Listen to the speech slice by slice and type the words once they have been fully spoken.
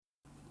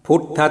พุ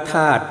ทธธ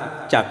าตุ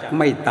จักไ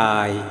ม่ตา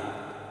ย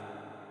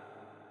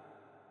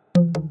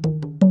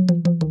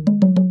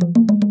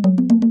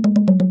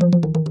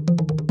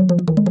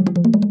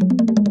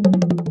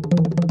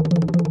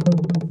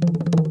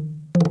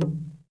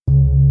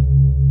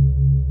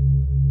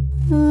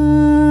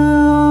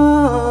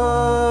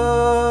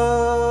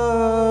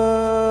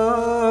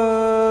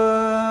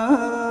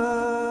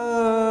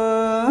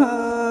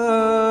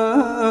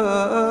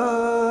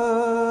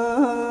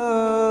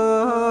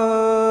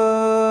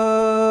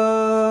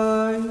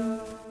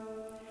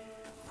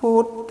พุ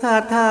ทธ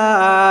ธา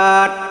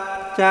ตุ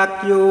จัก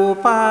อยู่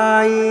ไป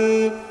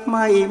ไ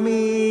ม่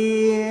มี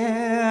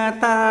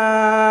ตา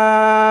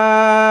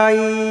ย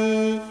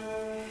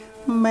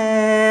แม้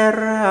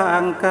ร่า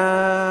งก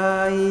า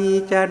ย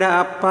จะดั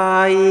บไป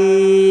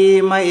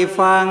ไม่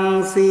ฟัง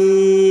เสี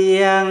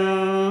ยง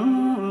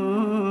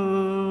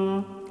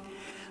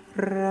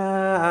ร่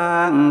า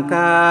งก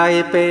าย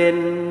เป็น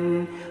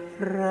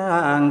ร่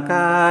างก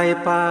าย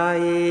ไป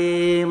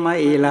ไม่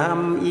ล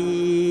ำเอี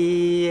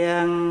ย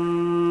ง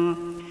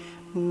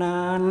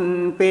นั่น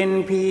เป็น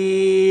เพี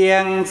ย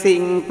ง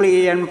สิ่งเป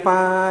ลี่ยนไป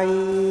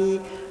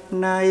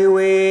ในเว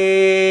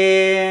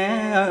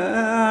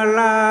ล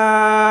า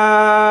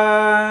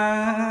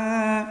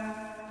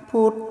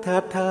พุทธ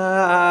ธ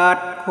า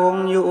ตุคง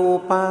อยู่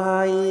ไป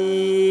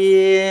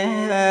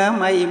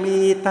ไม่มี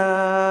ตา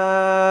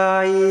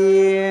ย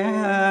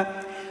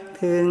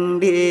ถึง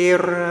ดี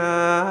ร้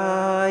า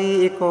ย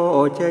ก็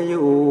จะอ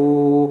ยู่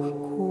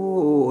คู่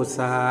ศ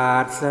า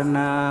สน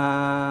า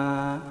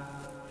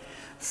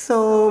ส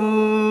ม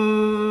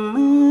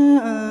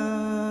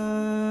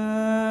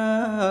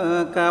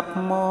กับ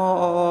มอ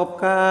บ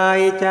กา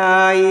ยใจ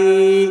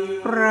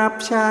รับ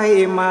ใช้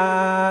มา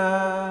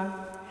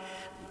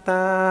ต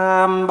า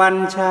มบัญ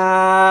ชา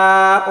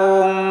อ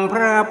งค์พ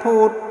ระ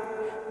พุทธ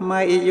ไ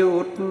ม่หยุ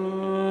ด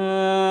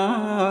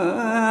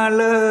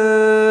เล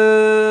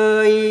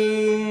ย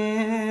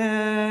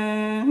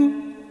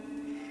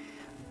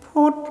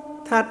พุท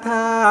ธธ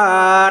า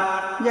ตุ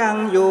ยัง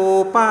อยู่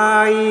ไป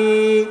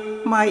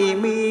ไม่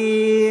มี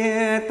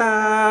ต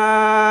า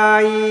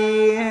ย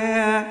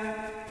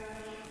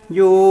อ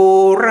ยู่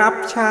รับ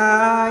ใช้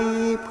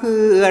เ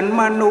พื่อน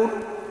มนุษย์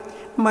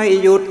ไม่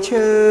หยุดเฉ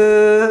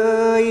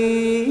ย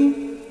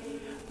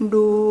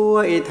ด้ว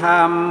ยธร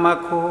รม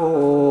โค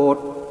ต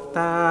ร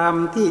ตาม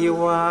ที่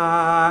ว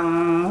าง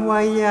ไว้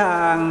อย่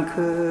างเค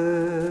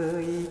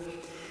ย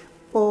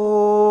โอ้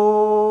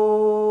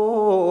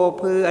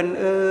เพื่อน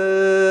เ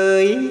อ๋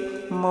ย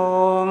ม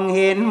องเ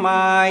ห็นไหม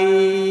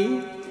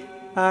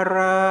อะไร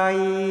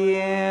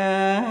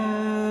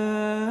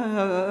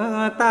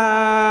ตา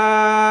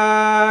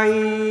ย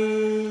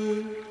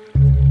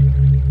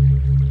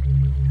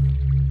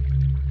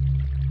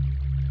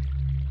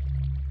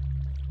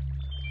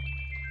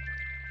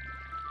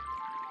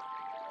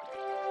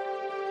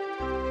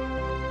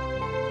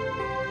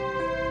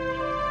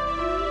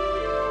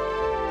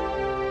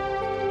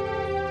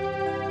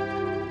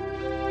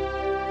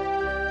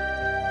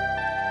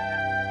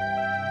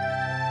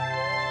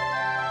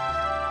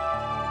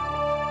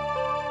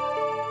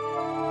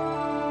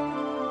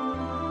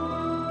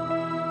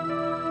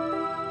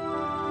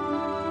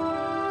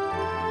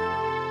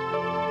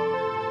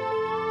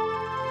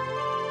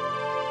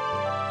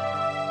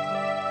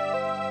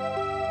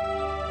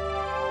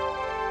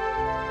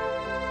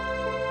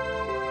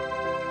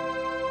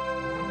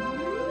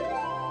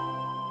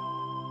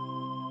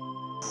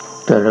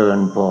เจริญ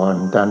พร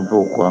ท่าน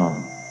ผู้ฟัง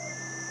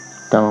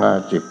ทั้ง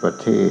50ประ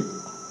เทศ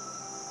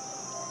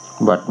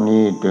บัด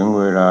นี้ถึง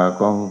เวลา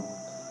ของ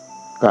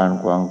การ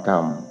ฟังธรร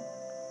ม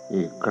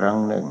อีกครั้ง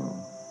หนึ่ง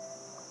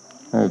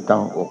ให้ตั้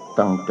งอก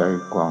ตั้งใจ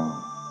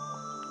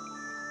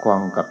ฟั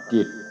งกับ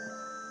จิต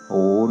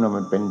หูนะ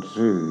มันเป็น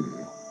สื่อ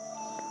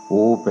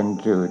หูเป็น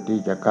สื่อที่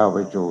จะเข้าไป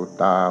สู่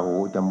ตาหู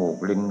จมูก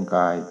ลิ้นก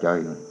ายใจ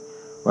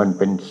มันเ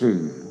ป็นสื่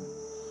อ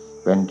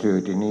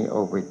ที่นี้เอ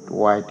าไป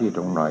ไว้ที่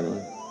ตรงไหน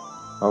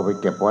เอาไป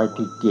เก็บไว้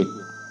ที่จิต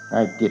ใ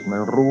ห้จิตมั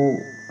นรู้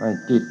ให้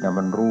จิตนะ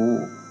มันรู้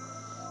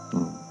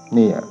เ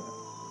นี่ย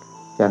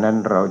ฉะนั้น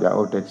เราจะเอ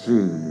าแต่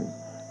สื่อ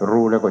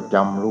รู้แล้วก็จ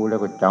ำรู้แล้ว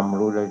ก็จำ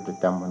รู้แล้วจะ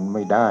จำมันไ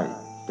ม่ได้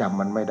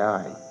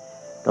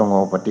ต้องเอ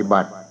าปฏิบั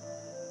ติ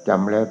จ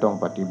ำแล้วต้อง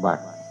ปฏิบั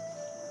ติ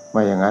ไ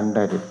ม่อย่างนั้นไ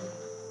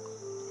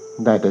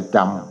ด้แต่จ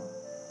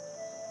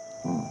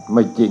ำไ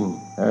ม่จริง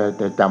แ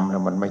ต่จำแล้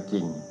วมันไม่จ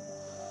ริง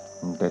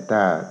แต่ถ้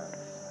า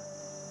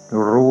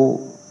รู้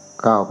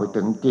เข้าไป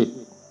ถึงจิต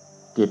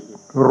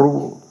รู้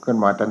ขึ้น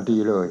มาทันที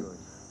เลย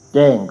แ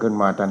จ้งขึ้น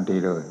มาทันที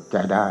เลยใ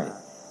ช้ได้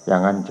อย่า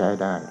งนั้นใช้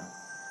ได้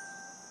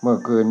เมื่อ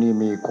คืนนี้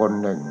มีคน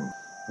หนึ่ง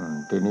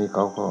ทีนี้เข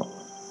าก็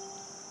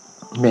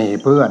มี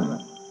เพื่อน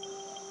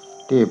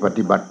ที่ป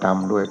ฏิบัติธรรม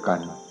ด้วยกัน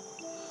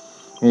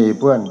มี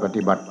เพื่อนป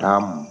ฏิบัติธรร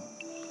ม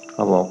เข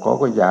าบอกเขา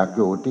ก็อยากอ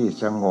ยู่ที่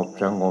สงบเ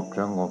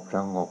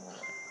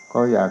ข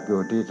าอยากอ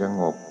ยู่ที่ส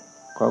งบ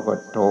เขาก็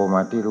โทรมา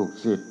ที่ลูก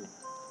ศิษย์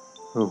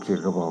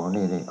ก็บอก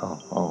นี่เ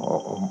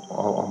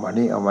อามา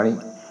นี่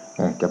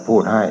จะพู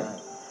ดให้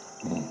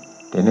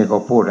ทีนี้เขา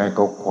พูดให้เข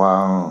าฟั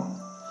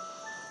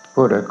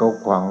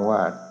งว่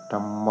า ท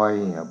ำไม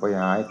ไป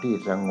หาที่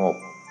สงบ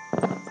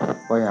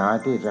ไปหา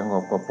ที่สง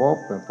บก็พบ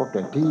แ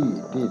ต่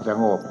ที่ส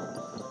งบ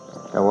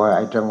แต่ว่าไ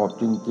อ้สงบ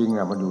จริง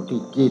ๆมันอยู่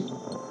ที่จิต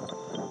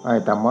ไอ้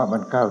ธรรมะมั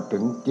นเข้าถึ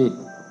งจิต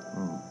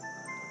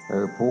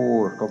พู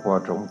ดก็พอ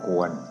สมค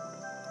วร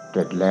เส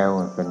ร็จแล้ว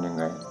เป็นยัง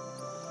ไง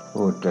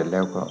พูดเสร็จแล้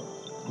วก็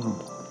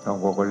หลวง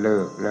พ่อก็เลิ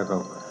กแล้วก็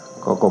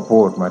เขาก็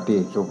พูดมาที่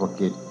สุภ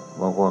กิจ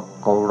บอกว่า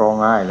เขาร้อง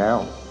ไห้แล้ว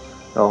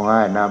ร้องไห้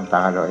น้ำต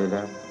าไหลแ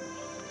ล้ว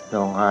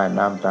ร้องไห้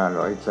น้ำตาไห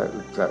ล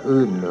สะ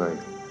อื้นเลย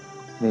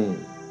นี่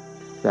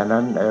ฉะ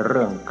นั้นไอ้เ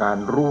รื่องการ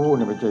รู้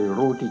นี่ไม่ใช่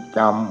รู้ที่จ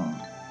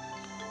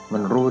ำมั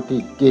นรู้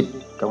ที่จิต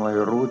ต้องให้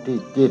รู้ที่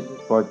จิต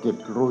พอจิต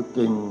รู้จ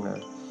ริง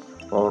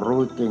พอ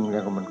รู้จริงแล้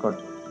วมันก็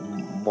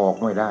บอก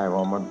ไม่ได้ว่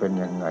ามันเป็น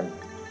ยังไง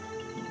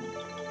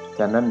ฉ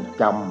ะนั้น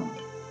จำ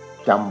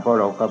เพราะ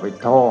เราก็ไป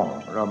ท่อง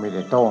เราไม่ไ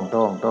ด้ท่อง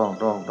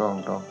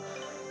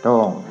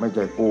ไม่ใ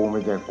ช่กู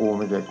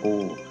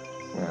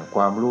เนี่ยค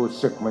วามรู้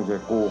สึกไม่ใช่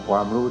กูคว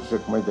ามรู้สึ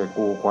กไม่ใช่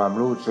กูความ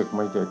รู้สึกไ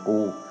ม่ใช่กู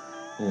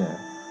เนี่ย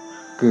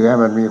คือให้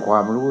มันมีควา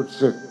มรู้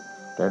สึก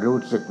แต่รู้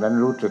สึกนั้น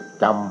รู้สึก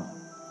จ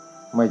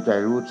ำไม่ใช่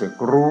รู้สึก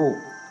รู้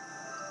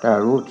ถ้า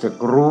รู้สึก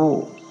รู้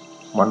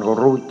มันก็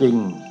รู้จริง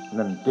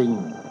นั่นจริง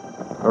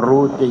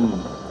รู้จริง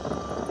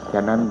ฉ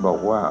ะนั้นบอก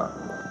ว่า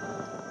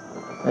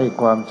ให้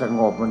ความส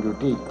งบมันอยู่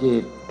ที่จิ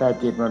ตถ้า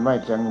จิตมันไม่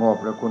สงบ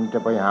แล้วคุณจะ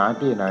ไปหา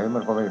ที่ไหนมั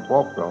นก็ไม่พ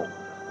บหรอก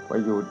ไป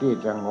อยู่ที่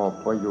สงบ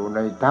ไปอยู่ใน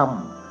ถ้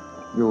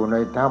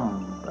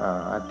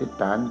ำอธิษ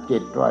ฐานจิ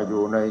ตว่าอ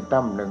ยู่ในถ้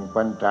ำ1 พ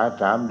รรษา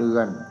3 เดือ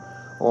น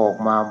ออก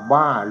มา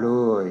บ้าเล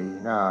ย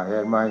นะเห็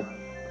นไหม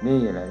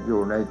นี่แหละอ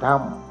ยู่ในถ้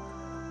ำ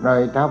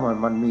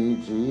มันมี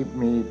สี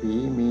มีผี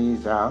มี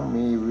สาง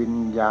มีวิญ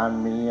ญาณ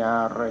มีอ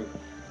ะไร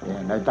เนี่ย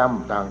ในถ้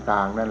ำต่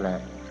างๆนั่นแหละ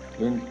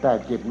แต่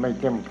จิตไม่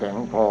เข้มแข็ง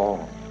พอ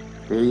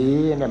ผี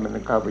เนี่ยมัน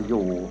เข้าไปอ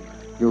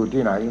ยู่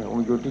ที่ไหน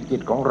มันอยู่ที่จิ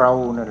ตของเรา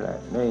นั่นแหละ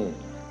นี่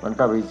มัน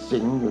ก็ไปสิ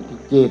งอยู่ที่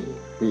จิต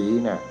ผี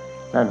เนี่ย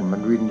นั่นมั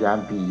นวิญญาณ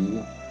ผี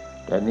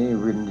แต่นี่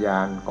วิญญา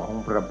ณของ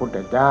พระพุทธ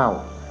เจ้า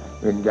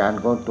วิญญาณ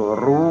ของตัว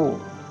รู้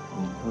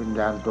วิญ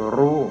ญาณตัว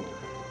รู้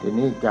ที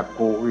นี้จัก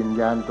ขุวิญ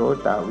ญาณโส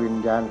ตวิญ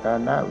ญาณกา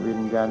นะวิ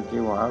ญญาณจิ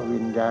วหาวิ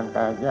ญญาณก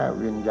ายะ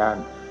วิญญาณ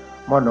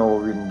มโน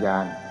วิญญา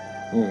ณ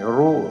นี่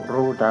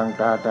รู้ทาง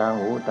ตาทาง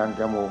หูทาง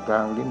จมูกทา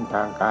งลิ้นท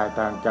างกาย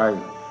ทางใจ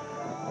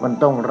มัน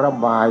ต้องระ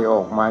บายอ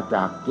อกมาจ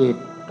ากจิต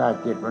ถ้า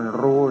จิตมัน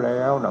รู้แ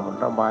ล้วนะมัน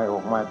ระบายอ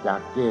อกมาจา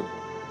กจิต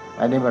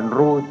อันนี้มัน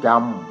รู้จำ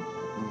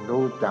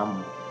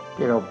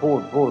ที่เราพู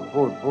ด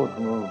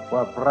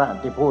ว่าพระ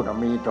ที่พูด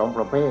มี2 ป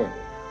ระเ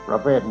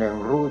ภทหนึ่ง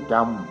รู้จ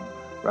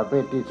ำประเภ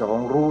ทที่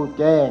2รู้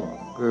แจ้ง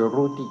คือ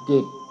รู้ที่จิ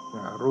ต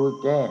รู้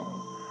แจ้ง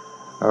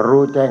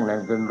นั่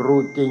นคือรู้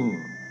จริง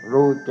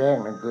รู้แจ้ง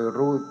นั่นคือ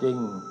รู้จริง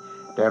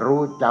แต่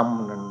รู้จ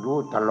ำนั่นรู้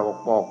ถลก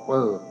ปอกเ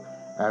ปื้อ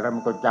อะไรมั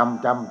นก็จ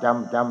ำไ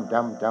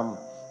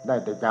ด้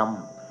แต่จ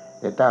ำ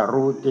แต่ถ้า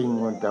รู้จริง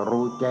มันจะ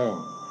รู้แจ้ง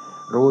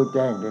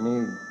ทีนี้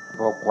พ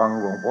อฟัง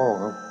หลวงพ่อ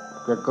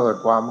จะเกิด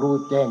ความรู้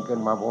แจ้งขึ้น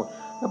มาบอก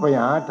แล้วไป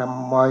หาท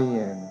ำไม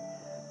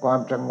ความ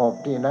สงบ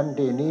ที่นั้น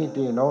ที่นี้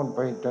ที่โน้นไป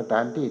สถา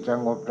นที่ส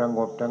งบ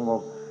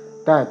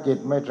ถ้าจิต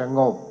ไม่สง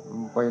บ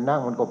ไปนั่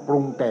งมันก็ปรุ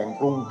งแต่ง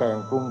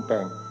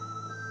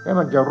แล้ว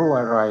มันจะรู้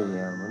อะไร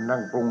มันนั่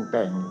งปรุงแ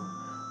ต่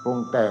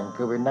ง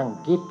คือไปนั่ง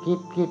คิด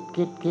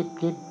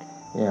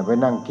เนี่ยไป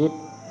นั่งคิด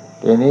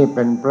ทีนี้เ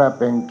ป็นพระ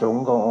เป็นสง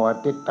ฆ์ก็อ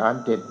ธิษฐาน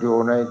จิตอยู่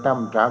ในถ้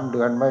ำ3 เดื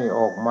อนไม่อ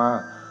อกมา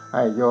ใ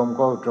ห้โยม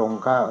ก็ส่ง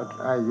ข้าว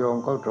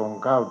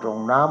ส่ง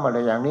น้ำอะไร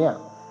อย่างเนี้ย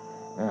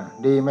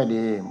ดีไม่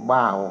ดี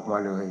บ้าออกมา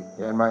เลยเ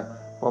ห็นไหม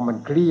เพราะมัน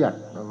เครียด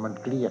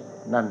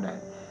นั่นแหละ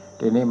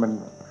ทีนี้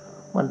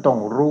มันต้อง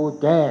รู้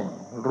แจ้ง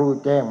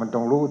มันต้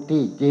องรู้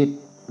ที่จิต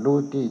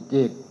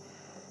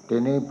ที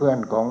นี้เพื่อน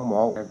ของหม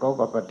อเขา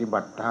ก็ปฏิบั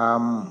ติธรร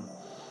ม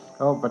เ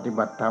ข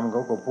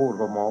าก็พูด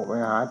กับหมอไป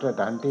หาส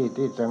ถานที่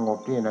ที่สงบ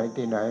ที่ไห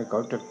นเข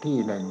าสักที่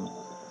หนึ่ง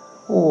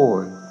โอ้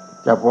ย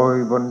จะไป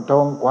บนท้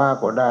องฟ้า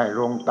ก็ได้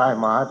ลงใต้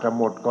มหาส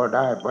มุทรก็ไ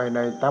ด้ไปใน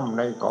ถ้ำใ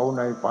นเขาใ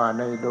นป่า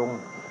ในดง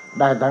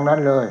ได้ทั้งนั้น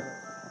เลย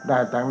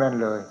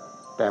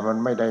แต่มัน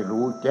ไม่ได้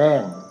รู้แจ้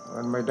ง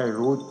มันไม่ได้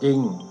รู้จริง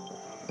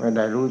ไม่ไ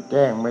ด้รู้แ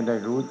จ้งไม่ได้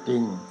รู้จริ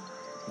ง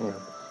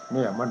เ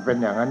นี่ยมันเป็น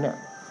อย่างนั้นเนี่ย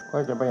ก็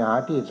จะไปหา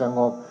ที่สง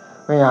บ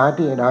ไปหา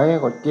ที่ไหน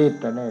ก็จิต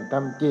นี่ท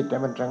ำจิตให้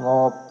มันสง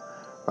บ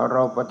พอเร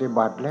าปฏิ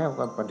บัติแล้ว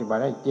ก็ปฏิบั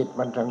ติให้จิต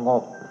มันสง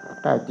บ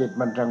ถ้าจิต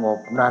มันสงบ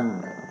นั่น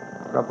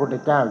พระพุทธ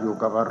เจ้าอยู่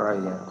กับอะไร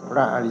พร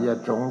ะอริย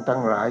สงฆ์ทั้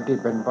งหลายที่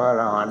เป็นพระอ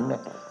รหันต์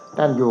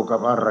ท่านอยู่กับ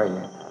อะไร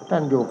ท่า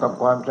นอยู่กับ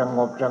ความสง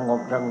บ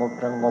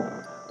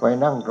ไป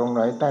นั่งตรงไห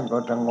นท่านก็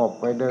สงบ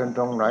ไปเดินต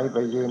รงไหนไป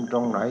ยืนตร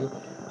งไหน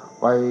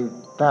ไป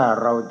ถ้า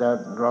เรา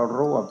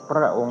รู้ว่าพร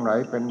ะองค์ไหน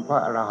เป็นพระ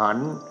อรหัน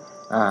ต์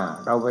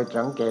เราไป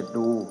สังเกต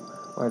ดู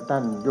ว่าท่า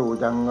นอยู่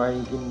ยังไง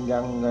กินยั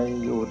งไง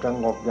อยู่ส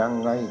งบยัง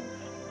ไง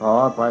ขอ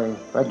ไป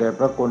พระเดช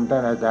พระคุณท่า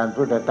นอาจารย์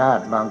พุทธทาส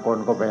บางคน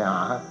ก็ไปห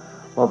า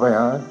พอไปห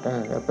า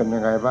เป็นยั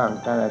งไงบ้าง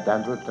ท่านอาจาร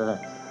ย์พุทธทาส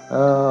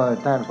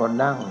ท่านก็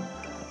นั่ง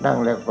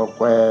แล้วก็แ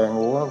กว่ง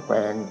หัวแก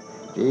ว่ง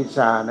ศีรษ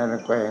ะนั่น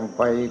แกว่งไ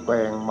ปแก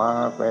ว่งมา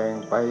แกว่ง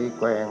ไป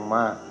แกว่งม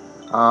า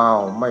อ้าว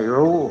ไม่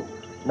รู้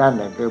นั่นแ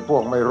หละคือพว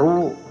กไม่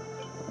รู้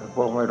พ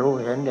วกไม่รู้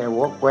เห็นแต่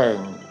หัวแกว่ง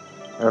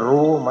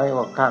รู้ไหม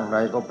ว่าข้างใน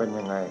ก็เป็น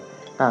ยังไง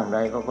ข้างใน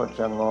ก็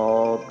สง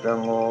บส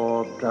ง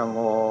บสง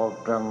บ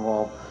สง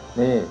บ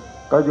นี่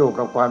ก็อยู่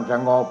กับความส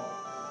งบ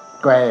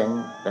แกว่ง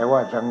แต่ว่า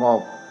สง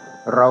บ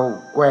เรา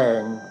แกว่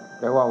ง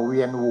แต่ว่าเ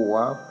วียนหัว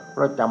เพ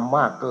ราะจำม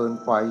ากเกิน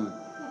ไป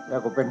แล้ว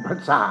ก็เป็นประ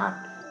สาท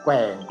แก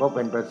ว่งก็เ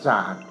ป็นประส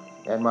าท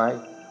เห็นไหม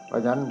เพรา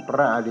ะฉะนั้นพร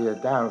ะอริย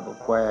เจ้าก็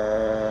แกว่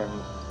ง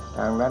ท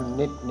างนั้น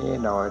นิดนี้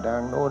หน่อยทา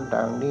งโน้นท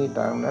างนี้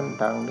ทางนั้น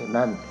ทางนี้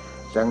นั่น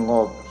สง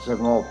บส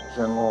งบ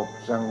สงบ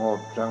สงบ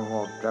สง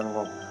บสง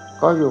บ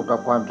ก็อยู่กับ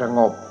ความสง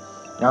บ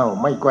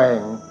ไม่แกว่ง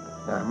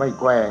ไม่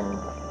แกว่ง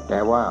แต่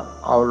ว่า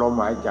เอาลม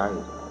หายใจ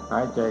หา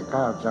ยใจเ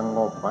ข้าสง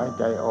บหาย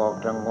ใจออก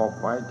สงบ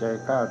หายใจ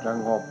เข้าส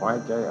งบหาย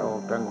ใจออก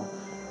สงบ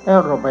แล้ว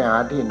เราไปหา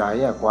ที่ไหน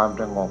ความ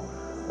สงบ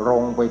ล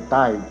งไปใ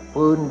ต้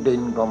พื้นดิ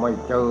นก็ไม่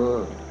เจอ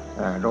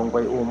ลงไป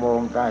อุโม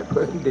งค์ใต้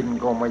พื้นดิน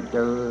ก็ไม่เจ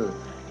อ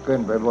ขึ้น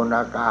ไปบนอ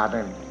ากาศ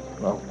นั่น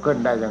เราขึ้น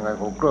ได้ยังไง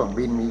ของเครื่อง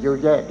บินมีเยอะ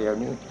แยะเดี๋ยว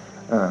นี้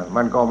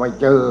มันก็ไม่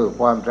เจอ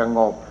ความสง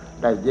บ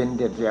ได้ยินแ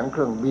ต่เสียงเค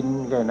รื่องบิน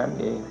แค่นั้น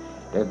เอง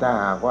แต่ถ้า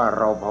หากว่า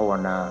เราภาว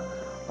นา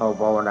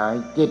ให้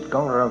จิตข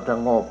องเราส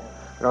งบ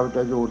เราจ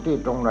ะอยู่ที่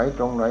ตรงไหน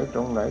ตรงไหนต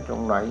รงไหนตร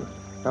งไหน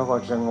แล้วก็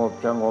สงบ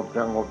สงบส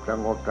งบส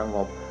งบสง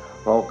บ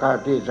พอข้า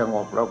ที่สง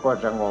บเราก็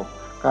สงบ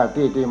ข้า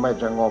ที่ที่ไม่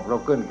สงบเรา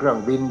ขึ้นเครื่อง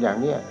บินอย่าง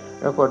เนี้ย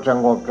แล้วก็ส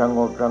งบสง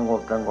บสง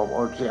บสงบเอ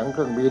าเสียงเค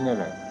รื่องบินนี่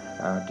แหละ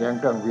เสียง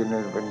เครื่องบิน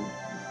นี่เป็น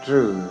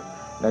สื่อ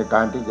ในก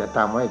ารที่จะท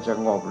ำให้ส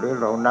งบหรือ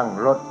เรานั่ง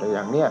รถแต่อ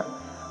ย่างเนี้ย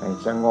ให้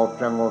สงบ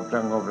สงบส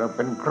งบแล้วเ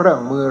ป็นเครื่อง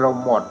มือเรา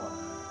หมด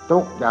ทุ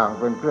กอย่าง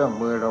เป็นเครื่อง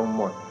มือเราห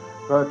มด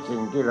เพราะสิ่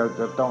งที่เรา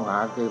จะต้องหา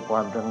คือคว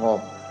ามสงบ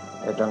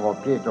สงบ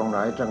ที่ตรงไหน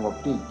สงบ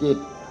ที่จิต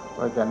เพ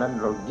ราะฉะนั้น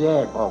เราแย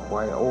กออกไ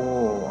ว้โอ้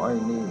ไอ้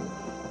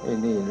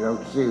นี่เรา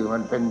สื่อมั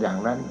นเป็นอย่าง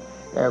นั้น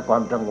แต่ควา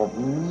มสงบ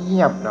เงี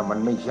ยบนะมัน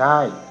ไม่ใช่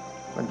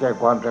มันใช่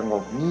ความสง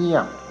บเงีย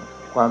บ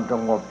ความส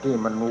งบที่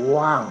มัน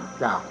ว่าง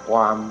จากคว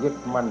ามยึด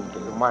มั่น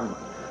ถือมั่น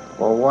พ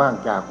อว่าง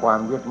จากความ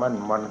ยึดมั่น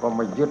มันก็ไ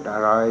ม่ยึดอะ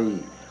ไร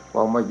พ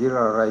อไม่ยึด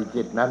อะไร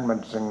จิตนั้นมัน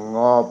สง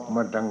บ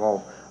มันสงบ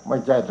ไม่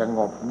ใช่สง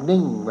บ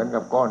นิ่งเหมือน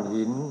กับก้อน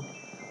หิน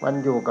มัน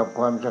อยู่กับค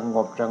วามสง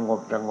บสงบ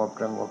สงบ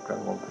สงบส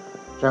งบ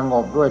สง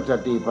บด้วยส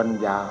ติปัญ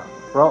ญา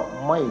เพราะ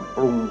ไม่ป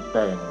รุงแ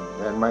ต่ง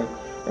เห็นไหม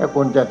แล้ว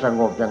คุณจะส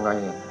งบยังไง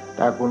แ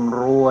ต่คุณ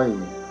รวย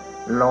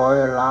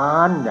100 ล้า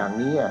นอย่าง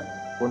นี้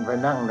คุณไป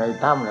นั่งใน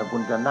ถ้ำแล้วคุ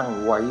ณจะนั่ง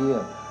ไหว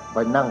ไป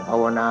นั่งภา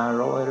วนา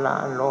100 ล้า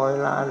น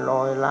100 ล้าน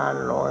100 ล้าน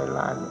100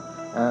 ล้าน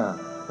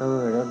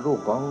แล้วลูก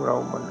ของเรา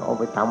มันเอา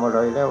ไปทำอะไร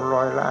แล้ว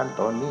100 ล้าน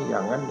ตอนนี้อย่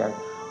างนั้นอย่าง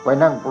ไป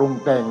นั่งปรุง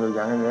แต่งอยู่อ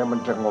ย่างนั้นแล้วมัน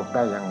สงบไ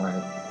ด้ยังไง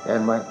เห็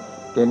นไหม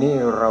ทีนี้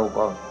เรา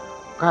ก็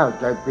เข้า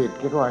ใจผิด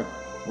คิดว่า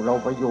เรา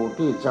ไปอยู่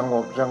ที่สง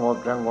บสงบ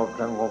สงบ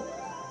สงบ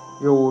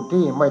อยู่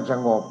ที่ไม่ส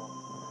งบ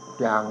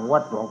อย่างวั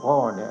ดหลวงพ่อ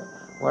เนี่ย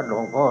วัดหล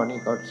วงพ่อนี่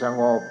ก็ส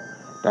งบ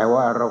แต่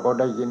ว่าเราก็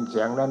ได้ยินเ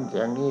สียงนั้นเสี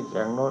ยงนี้เสี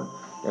ยงโน้น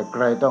แต่ใค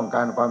รต้องก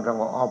ารความส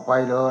งบเอาไป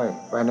เลย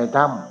ไปใน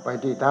ถ้ำไป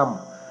ที่ถ้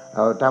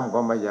ำถ้ำก็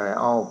ไม่ใหญ่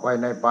เอาไป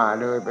ในป่า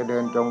เลยไปเดิ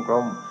นจงกร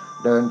ม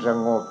เดินส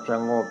งบส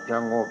งบส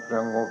งบส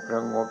งบส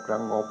งบส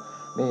งบ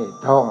นี่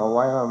ท่องเอาไ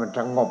ว้ว่ามัน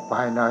สงบภ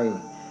ายใน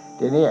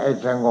ทีนี้ไอ้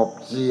สงบ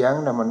เสียง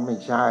นะมันไม่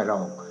ใช่หร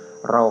อก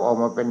เราเอา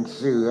มาเป็น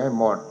สื่อให้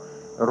หมด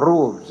รู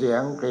ปเสีย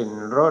งกลิ่น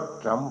รส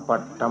สัมผั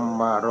สธรร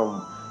มารม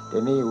ณ์ที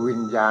นี้วิ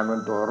ญญาณมั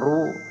นตัว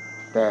รู้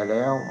แต่แ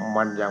ล้ว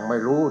มันยังไม่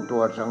รู้ตั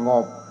วสง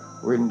บ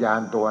วิญญาณ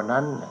ตัว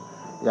นั้น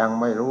ยัง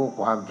ไม่รู้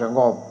ความสง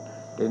บ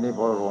ทีนี้พ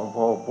อหลวง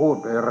พ่อพูด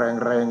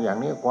แรงๆอย่าง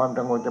นี้ความส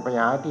งบจะไป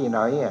หาที่ไหน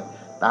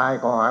ตาย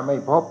ก็หาไม่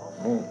พบ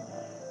นี่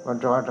มัน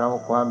สอนเรา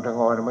ความสง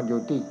บมันอ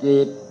ยู่ที่จิ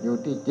ตอยู่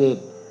ที่จิต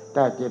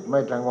ถ้าจิตไม่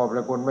สงบแ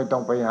ล้วคุณไม่ต้อ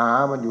งไปหา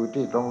มันอยู่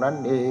ที่ตรงนั้น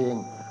เอง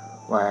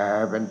แหม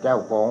เป็นเจ้า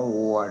ของ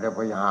วัวแล้วไ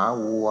ปหา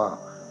วัว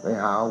แ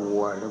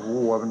ล้ว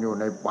วัวมันอยู่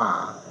ในป่า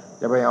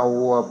จะไปเอา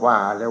วัวป่า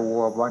แล้ววั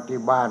วที่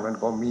บ้านมัน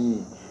ก็มี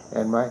เ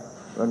ห็นไหม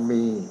มัน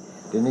มี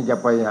ทีนี้จะ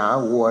ไปหา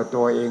วัว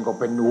ตัวเองก็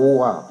เป็นวั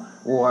ว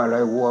อะไร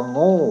วัวโ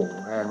ง่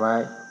เห็นไหม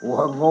วัว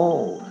โง่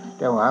แ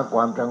ต่หาคว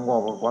ามสง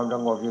บ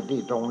อยู่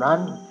ที่ตรงนั้น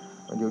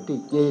มันอยู่ที่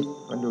จิต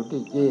มันอยู่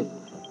ที่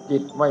จิ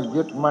ตไม่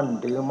ยึดมั่น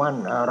ถือมั่น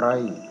อะไร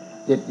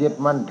จิตยึด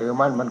มั่นถือ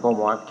มั่นมันก็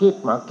ว่าคิด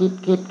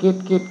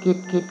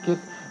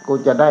กู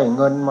จะได้เ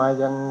งินมา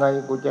ยังไง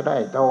กูจะได้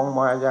ทอง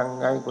มายัง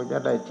ไงกูจะ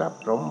ได้ทรัพ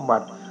ย์สมบั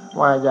ติ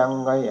มายัง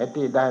ไงไอ้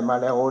ที่ได้มา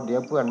แล้วโอ้เดี๋ย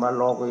วเพื่อนมาห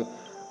ลอกกู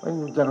มัน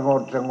จะ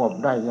สงบ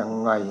ได้ยัง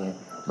ไง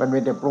มันมี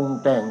แต่ปรุง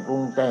แต่ง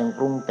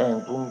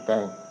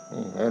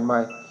นี่เห็นไหม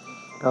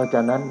เพราะฉ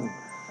ะนั้น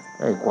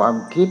ไอ้ความ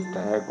คิด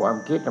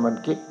มัน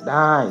คิดไ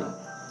ด้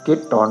คิด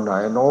ตอนไหน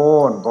โน่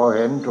นพอเ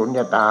ห็นสุญญ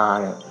ตา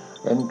เนี่ย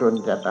เห็นสุญ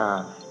ญตา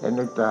เ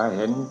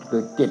ห็นคื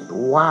อจิต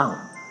ว่าง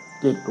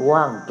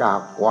จาก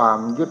ความ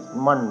ยึด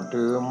มั่น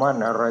ถือมั่น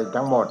อะไร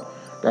ทั้งหมด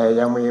แต่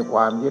ยังมีคว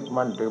ามยึด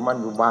มั่นถือมั่น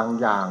อยู่บาง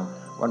อย่าง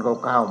มันก็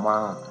ก้าวมา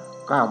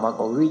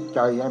ก็วิ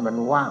จัยให้มัน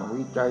ว่าง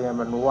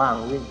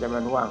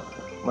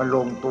มันล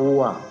งตัว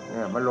เ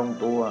นี่ยมันลง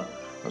ตัว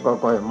แล้วก็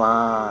ค่อยมา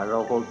เรา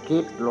ก็คิ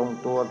ดลง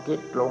ตัวเ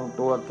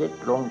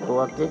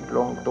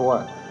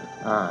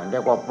รี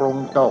ยกว่าปรุง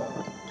ตก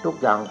ทุก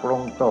อย่างปรุ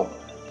งตก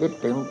คิด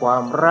ถึงควา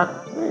มรัก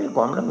ค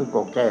วามรักมัน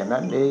ก็แค่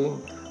นั้นเอง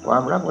ควา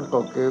มรักมันก็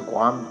คือคว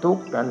ามทุก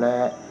ข์นั่นแหล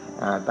ะ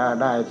ถ้า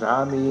ได้สา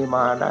มีม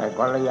าได้ภ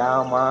รรยา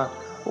มา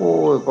โอ้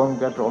ยคง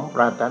จะสมป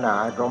รารถนา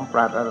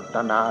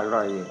อะไร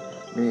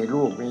มี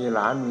ลูกมีหล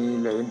านมี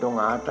เหลนต้อง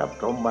หาทรัพย์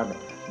สมบัติ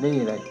นี่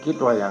แหละคิด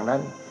ว่าอย่างนั้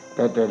นแ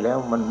ต่แล้ว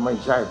มันไม่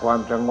ใช่ความ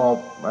สงบ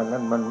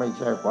นั้นมันไม่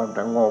ใช่ความ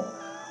สงบ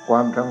คว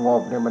ามสง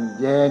บเนี่ยมัน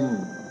เย็น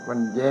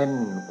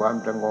ความ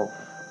สง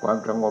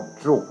บ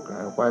สุข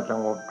ความส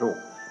งบสุข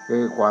คื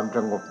อความส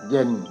งบเ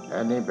ย็นอั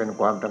นนี้เป็น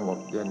ความสงบ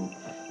เย็น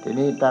ที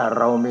นี้ถ้า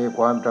เรามีค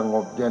วามสง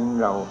บเย็น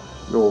เรา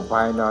อยู่ภ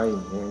ายใน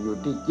อยู่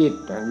ที่จิต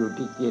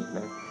น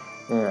ะ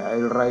อะ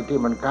ไรที่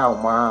มันเข้า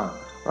มา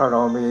เพราะเร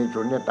ามี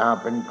สุญญตา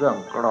เป็นเครื่อง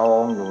กรอ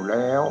งอยู่แ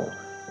ล้ว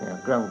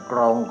เครื่องกร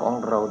องของ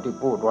เราที่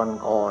พูดวัน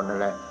ก่อนนั่น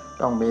แหละ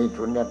ต้องมี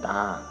สุญญต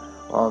า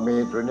พอมี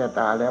สุญญต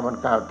าแล้วมัน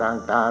เข้าทาง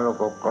ตาเรา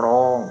ก็กร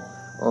อง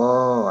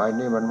อัน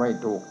นี้มันไม่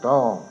ถูกต้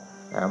อง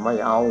ไม่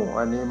เอา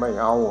อันนี้ไม่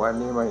เอาอัน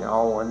นี้ไม่เอ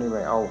าอันนี้ไ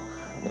ม่เอา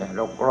เนี่ยเร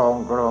ากรอง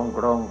ต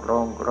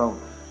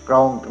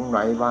รงไหน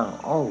บ้าง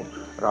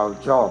เรา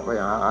ชอบไป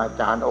หาอา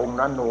จารย์องค์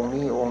นั้นองค์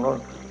นี้องค์นั้น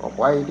บอก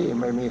ไว้ที่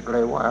ไม่มีใคร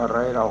ว่าอะไร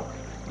เรา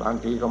บาง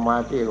ทีก็มา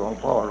ที่หลวง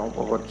พ่อ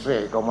กดเส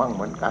กก็มั่งเ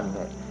หมือนกันเ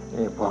นี่ย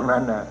นี่พวกนั้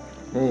นนะ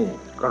นี่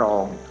กรอ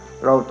ง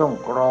เราต้อง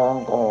กรอง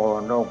ก่อน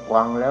เรา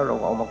ฟังแล้วเรา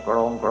เอามากร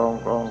อง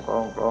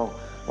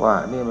ว่า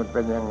นี่มันเ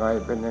ป็นยังไง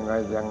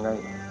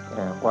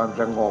ความ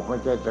สงบไม่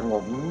ใช่สง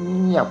บเ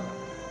งียบ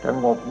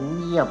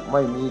ไ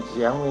ม่มีเ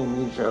สียงไม่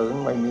มีเสียง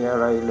ไม่มีอะ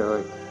ไรเลย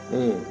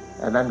นี่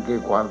อันนั้นคือ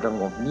ความส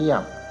งบเงีย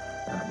บ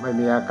ไม่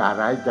มีอากาศ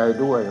หายใจ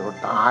ด้วย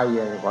ตาย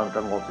ความส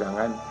งบอย่าง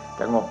นั้น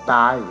สงบต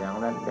ายอย่าง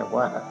นั้นเรียก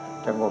ว่า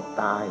สงบ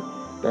ตาย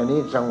แต่นี้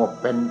สงบ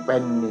เป็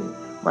นนี่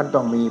มันต้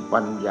องมี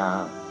ปัญญา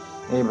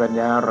นี่ปัญ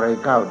ญาอะไร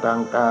เข้าทาง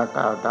ตาเ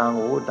ข้าทาง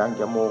หูทาง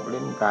จมูก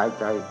ลิ้นกาย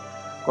ใจ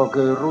ก็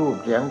คือรูป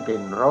เสียงก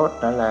ลิ่นรส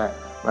นั่นแหละ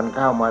มันเ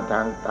ข้ามาท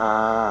างตา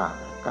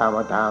เข้าม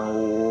าทาง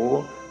หู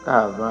เข้า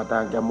มาทา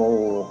งจมู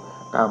ก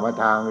เข้ามา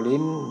ทาง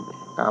ลิ้น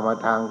เข้ามา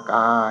ทางก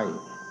าย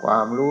ควา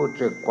มรู้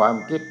สึกความ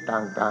คิด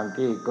ต่างๆ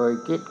ที่เคย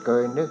คิดเค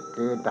ยนึกเค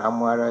ยท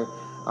ำอะไร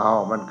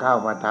มันเข้า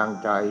มาทาง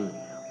ใจ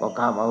พอเ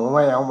ข้ามาไ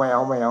ม่เอา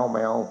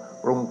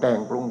ปรุงแต่ง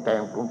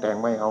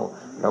ไม่เอา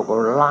เราก็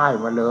ไล่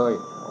มาเลย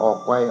ออก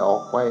ไป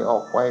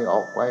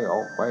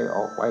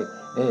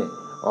นี่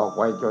ออกไ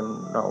ปจน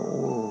เรา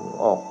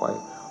ออกไ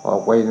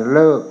ปเ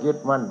ลิกยึด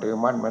มั่นถือ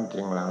มั่นมันจ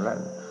ริงเหล่านั้น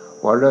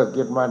พอเลิก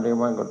ยึดมั่นถือ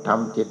มั่นก็ท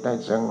ำจิตให้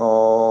สง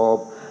บ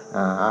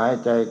หาย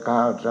ใจเข้า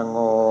สง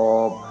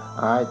บ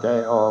หายใจ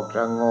ออกส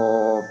ง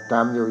บท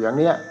ำอยู่อย่าง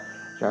เนี้ย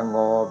สง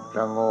บ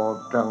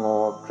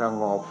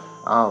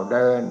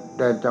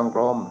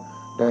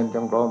เดินจ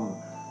งกรม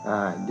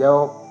ย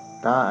ก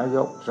ตาย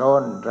กส้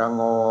นส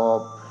งบ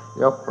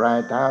ยกปลาย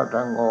เท้าส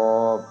ง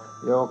บ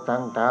ยกทั้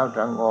งเท้าส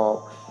งบ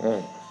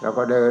แล้ว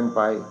ก็เดินไ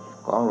ป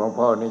ของหลวง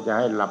พ่อนี่จะใ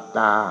ห้หลับต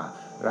า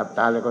แ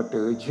ล้วก็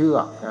ถือเชือ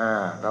ก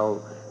เรา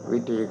วิ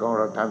ธีของเ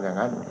ราทำอย่าง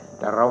นั้นแ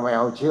ต่เราไม่เ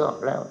อาเชือก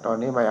แล้วตอน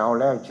นี้ไม่เอา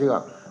แล้วเชือ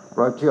กเพ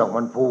ราะเชือก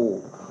มันผูก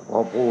พอ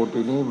ผูก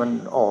ทีนี้มัน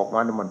ออกม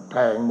ามันแท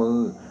งมือ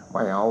ไ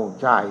ม่เอา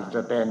ใช้ส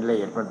แตนเล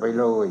สมันไป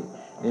เลย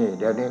นี่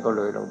เดี๋ยวนี้ก็เ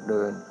ลยต้องเ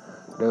ดิ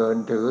น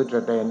ถือส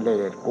แตนเล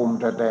สกุม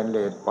สแตนเล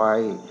สไป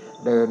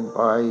เดินไ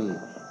ป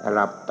ห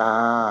ลับตา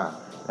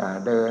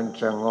เดิน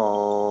สง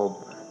บ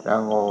เ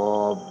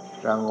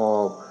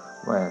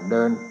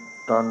ดิน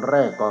ตอนแร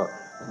กก็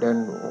เดิน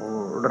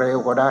เร็ว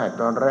ก็ได้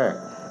ตอนแรก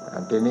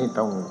ทีนี้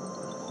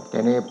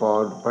พอ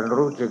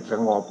รู้สึกส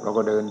งบเรา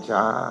ก็เดิน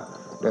ช้า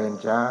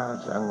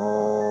สง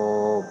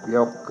บย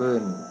กขึ้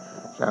น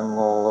สง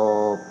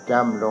บ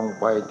จ้ำลง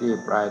ไปที่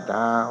ปลายเ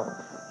ท้า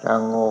ส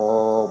ง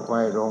บไ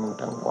ม่ลง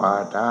ทั้งขวา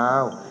เท้า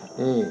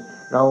นี่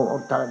เรา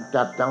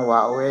จัดจังหวะ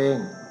เอง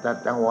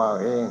ส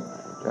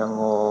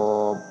ง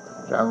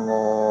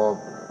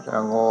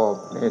บ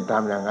นี่ท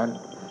ำอย่างนั้น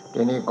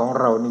ทีนี้ของ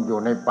เรานี่อยู่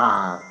ในป่า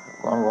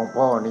ของหลวง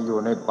พ่อนี่อยู่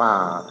ในป่า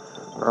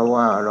เพราะ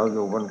ว่าเราอ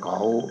ยู่บนเขา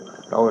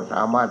เราส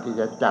ามารถที่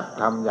จะจัด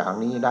ทำอย่าง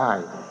นี้ได้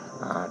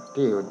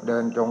ที่เดิ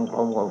นจงกร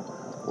มก็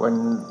วน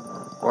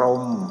กล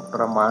มป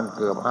ระมาณเ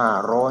กือบ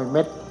500 เม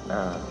ตร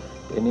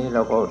ทีนี้เร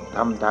าก็ท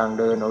ำทาง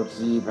เดินเอา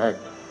4 แ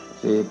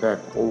ผ่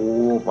ปู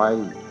ไป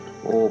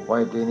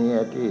ทีนี้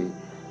ที่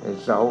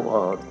เสาก็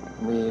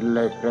มีเห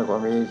ล็กแล้วก็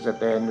มีส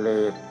แตนเล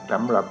สส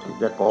ำหรับที่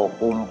จะก่อ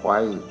กุมไป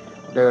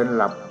เดิน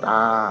หลับต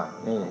า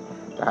นี่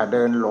ถ้าเ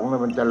ดินหลง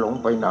มันจะหลง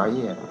ไปไหน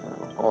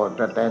ก็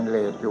สแตนเล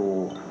สอยู่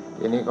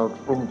ทีนี้ก็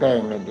ปรุงแต่ง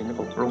เนี่ย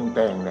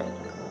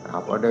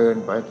พอเดิน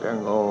ไปส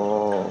ง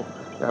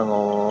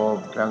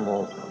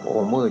บโอ้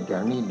มืดอย่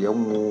างนี้เดี๋ยว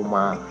งูม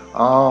า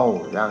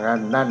อย่างนั้น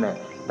นั่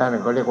น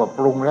ก็เรียกว่าป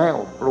รุงแล้ว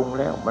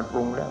มันป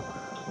รุงแล้ว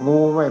งู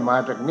ไม่มา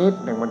จากนิด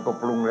หนึ่งมันก็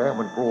ปรุงแล้ว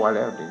มันกลัวแ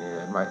ล้วทีนี้เ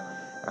ห็นไหม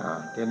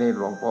ทีนี้ห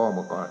ลวงพ่อเ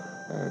มื่อก่อน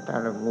ถ้า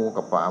งู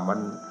กับป่ามัน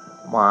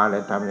มาเล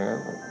ยทำอย่างนี้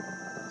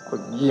ก็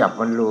เหยียบ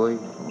มันเลย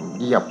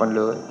เหยียบตร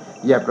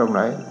งไห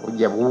นเห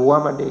ยียบหัว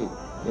มันดิ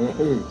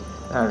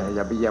อ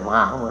ย่าไปเหยียบห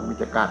างมัน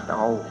จะกัดเอ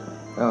า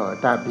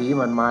ถ้าผี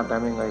มันมาท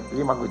ำยังไงผี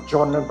มันก็ช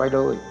นนั่นไปเล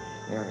ย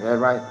เห็น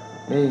ไหม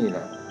นี่แหล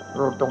ะเร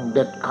าต้องเ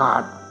ด็ดขา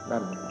ดนั่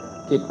น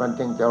จิตมัน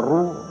จึงจะ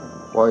รู้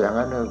พออย่าง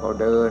นั้นก็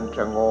เดิน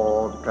สง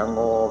บสง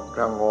บ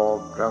สงบ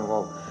สง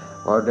บ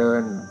พอเดิ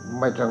น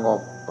ไม่สงบ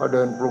ก็เ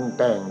ดินปรุง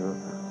แต่งอยู่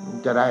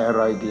จะได้อะไ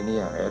รทีนี้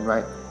เห็นไหม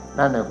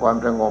นั่นแหละความ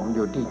สงบอ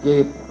ยู่ที่จิ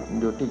ต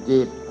อยู่ที่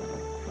จิต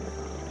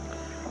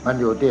มัน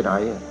อยู่ที่ไหน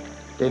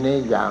ทีนี้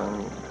อย่าง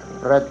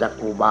พระจัก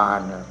กุบาล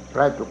พ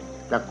ระ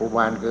จักกุบ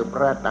าลคือพ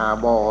ระตา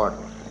บอด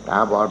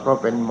เพราะ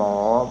เป็นหม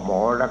อ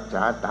รักษ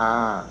าตา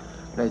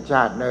ในช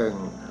าติหนึ่ง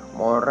ห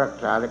มอรัก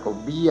ษาแล้วก็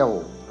เบี้ยว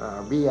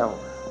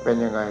เป็น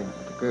ยังไง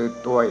คือ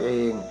ตัวเอ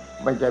ง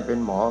ไม่ใช่เป็น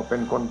หมอเป็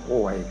นคน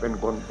ป่วย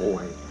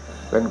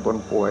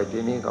ที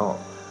นี้ก็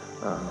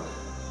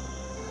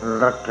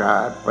รักษา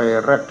ไป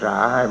รักษา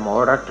ให้หมอ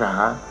รักษา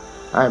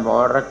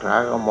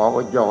ก็หมอ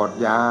ก็หยอด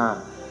ยา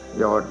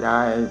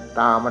ให้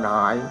ตามันห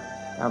าย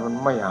ถ้ามัน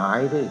ไม่หาย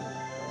ที่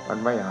มัน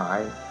ไม่หา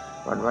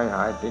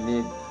ยทีนี้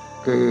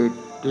คือ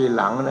ที่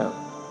หลังเนี่ย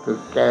คือ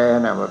แก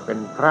น่ะมันเป็น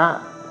พระ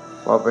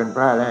พอเป็นพ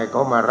ระแล้วให้เข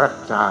ามารัก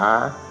ษ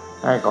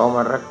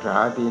า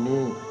ที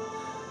นี้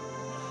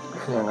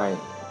ยังไง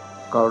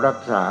ก็รัก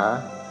ษา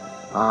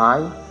หา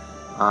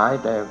ย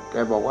แต่แก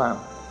บอกว่า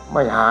ไ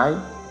ม่หาย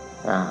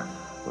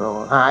บอก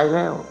หายแ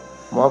ล้ว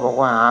หมอบอก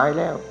ว่าหาย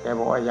แล้วแกบ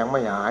อกว่ายังไ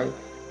ม่หาย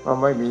เพราะ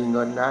ไม่มีเ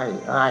งินใ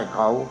ห้เข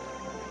า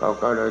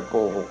ก็เลยโก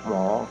หกหม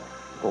อ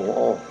โอ้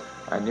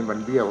อันนี้มัน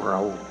เบี้ยวเรา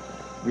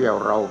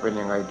เป็น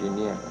ยังไงทีเ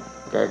นี้ย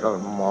แกก็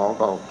หมอ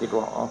ก็คิด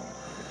ว่า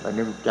อัน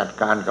นี้จัด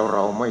การกับเร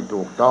าไม่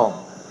ถูกต้อง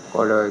ก็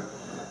เลย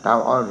ท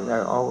ำ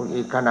เอา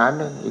อีกขนาด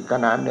หนึ่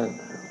ง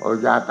เอา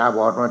ยาตาบ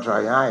อดมาใส่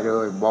ให้เล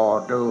ยบอ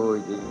ดเลย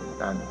ที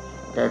นั้น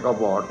แกก็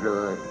บอดเล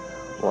ย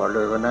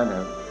ก็นั่นเ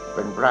นี่ยเ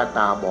ป็นพระต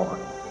าบอด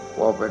พ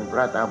อเป็นพร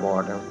ะตาบอ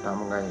ดท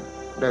ำไง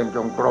เดินจ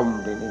งกรม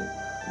ทีนี้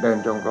เดิน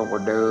จงกรมก็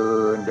เดิ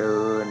น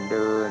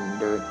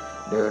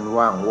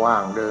ว่า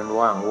งเดิน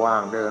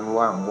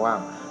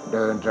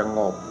สง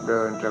บ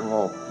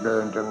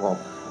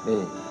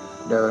นี่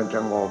เดินส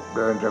ง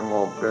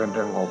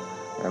บ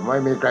แต่ไม่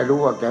มีใครรู้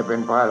ว่าแกเป็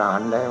นพระอรหั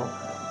นต์แล้ว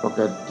เพราะแก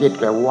จิต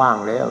แกว่าง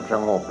แล้วส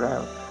งบแล้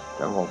ว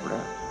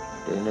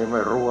ทีนี้ไ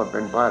ม่รู้ว่าเป็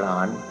นพระอร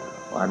หันต์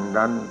วัน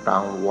นั้นต่า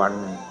งวัน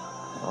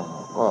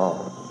ก็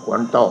ฝ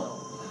นตก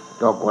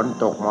ก็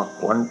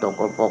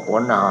พอฝ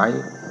นหาย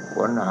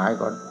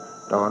ก็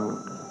ตอน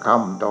ค่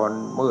ำตอน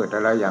มืดอ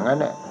ะไรอย่างนั้น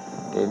เนี่ย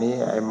ทีนี้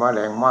ไอ้แมล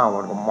งเม่า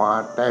มันก็มา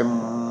เต็ม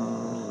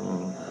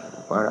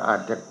มันอา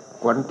จจะ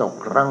ฝนตก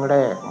ครั้งแร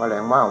กแมล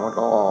งเม่ามัน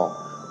ก็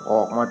อ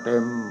อกมาเต็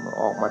ม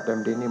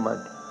ทีนี้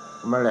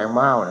แมลงเ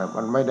ม่าเนี่ย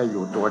มันไม่ได้อ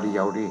ยู่ตัวเดี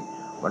ยวดิ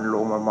มันล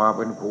งมาเ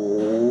ป็นฝู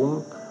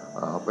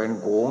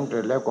งเสร็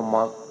จแล้วก็ม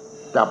า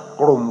จับ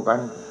กลุ่มกัน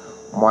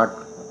มา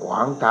ขว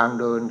างทาง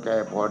เดินแก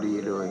พอดี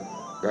เลย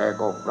แก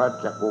ก็พระ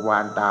จักกุบา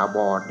ลตาบ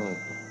อดนี่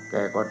แก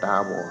ก็ตา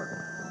บอ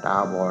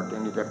ดที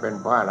นี้จะเป็น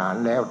พระอรหัน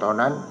ต์แล้วตอน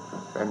นั้น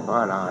เป็นพระ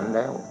อรหันต์แ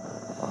ล้ว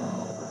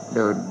เ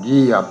ดินเห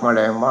ยียบแมล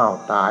งเม่า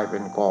ตายเป็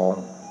นกอง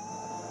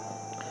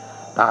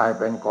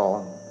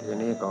ที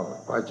นี้ก็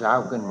พอเช้า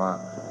ขึ้นมา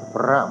พ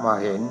ระมา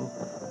เห็น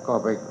ก็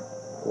ไป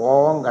ฟ้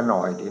องกันห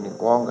น่อย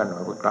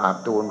ไปกราบ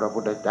ทูลพระพุ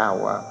ทธเจ้า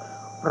ว่า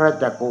พระ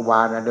จักกุบ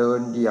าลเดิน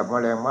เหยียบแม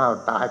ลงเม่า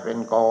ตายเป็น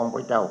กองพร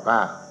ะเจ้าข้า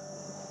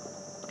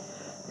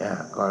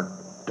ก็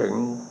ถึง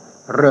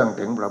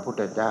พระพุท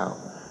ธเจ้า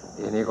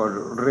ทีนี้ก็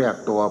เรียก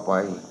ตัวไป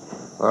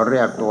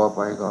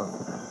ก็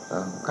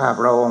ข้า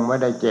พระองค์ไม่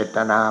ได้เจต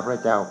นาพระ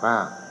เจ้าข้า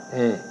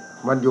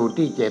มันอยู่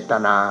ที่เจต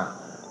นา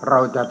เรา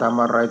จะท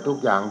ำอะไรทุก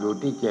อย่างอยู่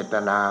ที่เจต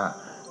นา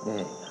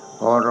นี่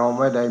พอเรา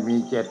ไม่ได้มี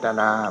เจต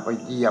นาไป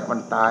เหยียบมั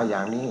นตายอย่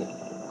างนี้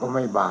ก็ไ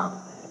ม่บาป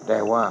แต่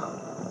ว่า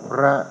พ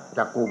ระ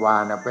จักกุบา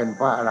ลเป็น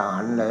พระอร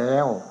หันต์แล้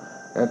ว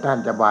ท่าน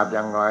จะบาปอ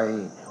ย่างไร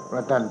เพรา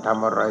ะท่านท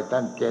ำอะไรท่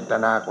านเจต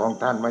นาของ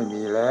ท่านไม่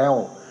มีแล้ว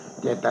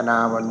เจตนา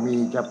มันมี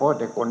เฉพาะแ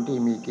ต่คนที่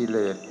มีกิเล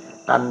ส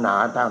ตัณหา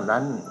เท่า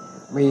นั้น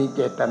มีเ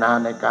จตนา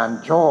ในการ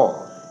ช่อ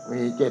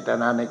มีเจต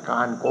นาในก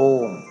ารโก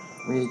ง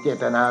มีเจ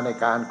ตนาใน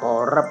การคอ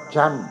ร์รัป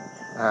ชัน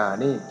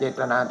นี่เจต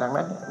นาทาง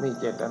นั้นมี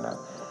เจตนา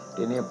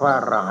ทีนี้พระอ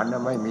รหันต์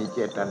ไม่มีเจ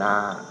ตนา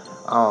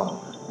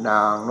น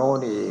างโน้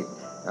น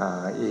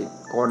อีก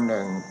คนห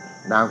นึ่ง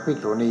นางภิก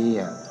ษุ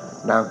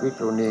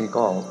ณี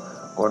ก็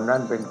คนนั้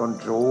นเป็นคน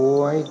ส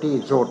วยที่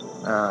สุด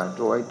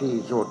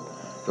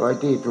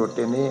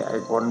ทีนี้ไอ้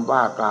คนบ้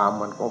ากาม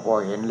มันก็พอ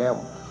เห็นแล้ว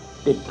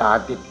ติดตา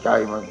ติดใจ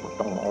มัน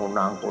ต้องเอาน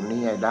างคน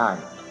นี้ให้ได้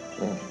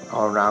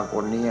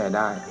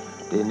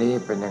ทีนี้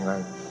เป็นยังไง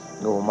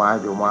อยู่ม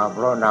าเพ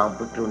ราะนาง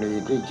ภิกษุณี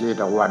ที่เช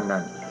ตวัน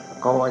นั้น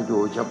เขาว่าอ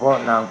ยู่เฉพาะ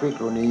นางภิก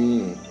ษุณี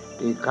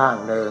ที่ข้าง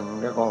หนึ่ง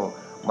แล้วก็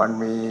มัน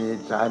มี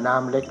สายน้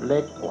ำเล็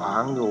กๆขวา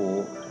งอยู่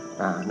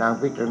นาง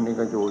ภิกษุณี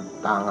ก็อยู่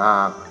ต่างหา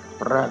ก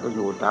พระก็อ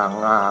ยู่ต่าง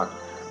ห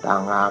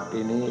าก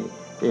ทีนี้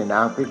ที่นา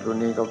งภิกษุ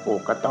ณีก็ปลู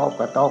กกระต๊อ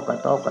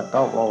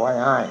บเอาไว้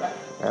ให้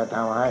แล้วท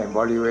ำให้บ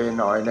ริเวณ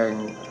หน่อยหนึ่ง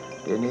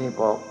ทีนี้พ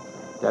อ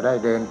จะได้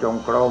เดินจง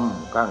กรม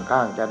ข้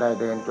างๆจะได้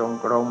เดินจง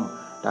กรม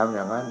ทำอ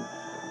ย่างนั้น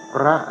พ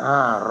ระ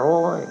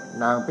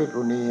500นางภิก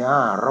ษุณี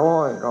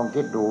500ลอง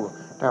คิดดู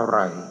เท่าไห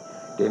ร่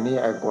ทีนี้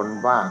ไอ้คน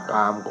บ้าก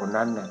ามคน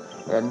นั้นเนี่ย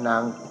เห็นนา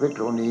งภิก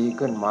ษุณี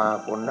ขึ้นมา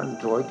คนนั้น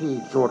สวยที่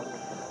สุด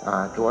พอ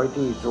สวย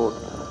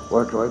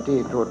ที่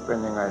สุดเป็น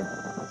ยังไง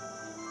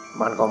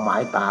มันก็หมา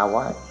ยตาไ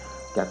ว้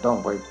จะต้อง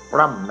ไปป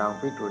ล้ำนาง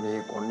ภิกษุณี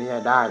คนนี้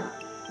ได้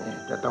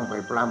จะต้องไป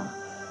ปล้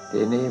ำ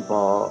ทีนี้พ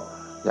อ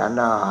ฉัน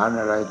อาหาร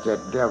อะไรเสร็จ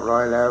เรียบร้อ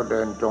ยแล้วเ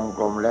ดินจงก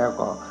รมแล้ว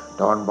ก็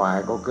ตอนบ่าย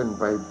ก็ขึ้น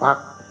ไปพัก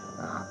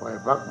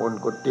บน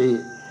กุฏิ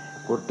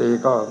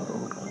ก็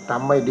ท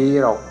ำไม่ดี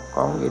หรอกข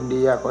องอินเ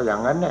ดียก็อย่า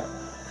งนั้นเนี่ย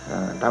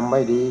ทำไ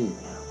ม่ดี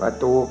ประ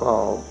ตูก็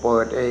เปิ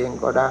ดเอง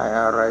ก็ได้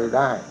อะไรไ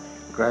ด้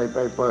ใครไป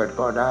เปิด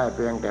ก็ได้เ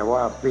พียงแต่ว่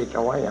าปิดเอ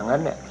าไว้อย่างนั้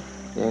นเนี่ย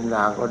น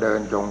างก็เดิน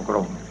จงกร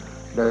ม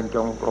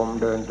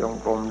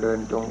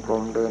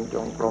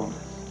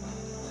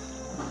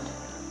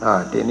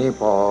ทีนี้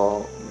พอ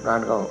นั้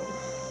นก็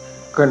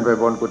ขึ้นไป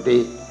บนกุฏิ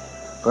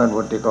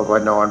ก็ไป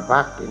นอนพั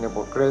กทีนี้พ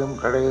อเคลิ้ม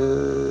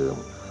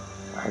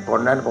ไอ้คน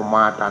นั้นก็ม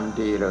าทัน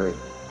ทีเลย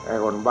ไอ้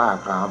คนบ้า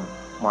กาม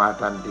มา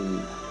ทันที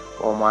พ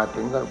อมา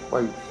ถึงก็ไป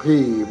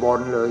ขี้บน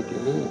เลยที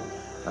นี้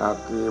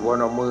ขี้บน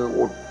เอามือ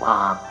อุดป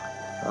าก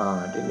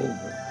ทีนี้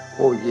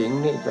ผู้หญิง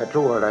นี่จะ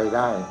ช่วยอะไรไ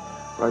ด้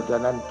เพราะฉะ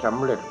นั้นสำ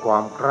เร็จควา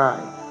มใคร่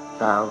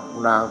กับ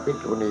นางภิก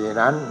ษุณี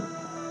นั้น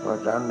เพราะ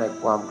ฉะนั้นใน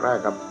ความใคร่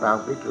กับนาง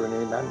ภิกษุ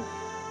ณีนั้น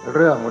เ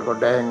รื่องมันก็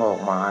แดงออก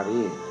มา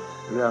ดิ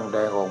เรื่องแด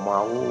งออกมา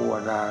ว่า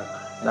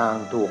นาง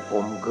ถูก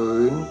ข่มขื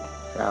น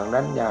อย่าง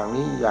นั้นอย่าง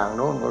นี้อย่างโ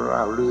น้นก็เล่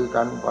าลือ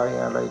กันไป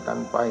อะไรกัน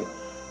ไป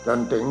จน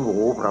ถึงหู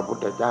พระพุท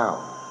ธเจ้า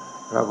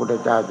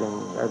จึง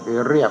ไป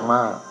เรียกม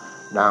า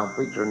นาง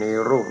ภิกษุณี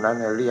รูปนั้น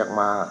เรียก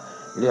มา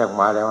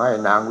แล้วให้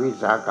นางวิ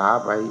สาขา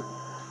ไป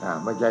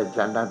ไม่ใช่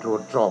ชันสู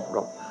ตรศพหร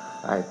อก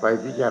ให้ไป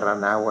พิจาร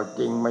ณาว่า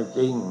จริงไม่จ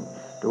ริง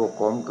ถูก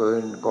ข่ม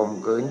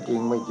ขืนจริ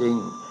งไม่จริง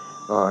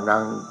ก็นา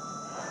ง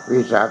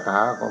วิสาขา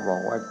ก็บอ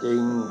กว่าจริ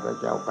งพระ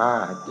เจ้าข้า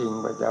จริง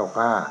พระเจ้า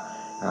ข้า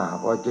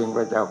พอจริงพ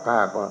ระเจ้าข้า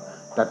ก็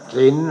ตัด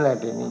สินแล้ว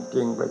ทีนี้จ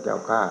ริงพระเจ้า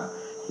ข้า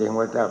จริง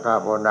พระเจ้าข้า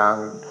พอนาง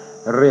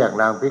เรียก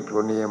นางภิกษุ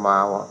ณีมา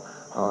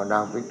นา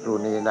งภิกษุ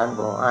ณีนั้น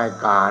ก็ให้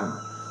ก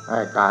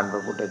ารพร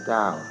ะพุทธเ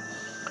จ้า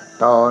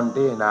ตอน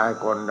ที่นาย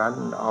คนนั้น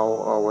เอา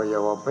อวัย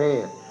วะเพ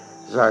ศ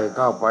ใส่เ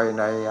ข้าไป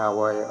ในอ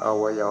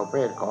วัยวะเพ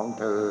ศของ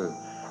เธอ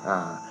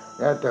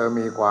แล้วเธอ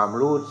มีความ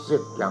รู้สึ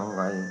กอย่างไ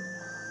ร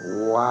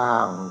ว่า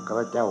งพ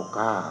ระเจ้า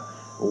ข้า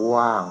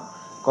ว่าง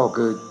ก็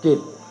คือจิต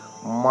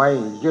ไม่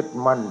ยึด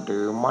มั่นถื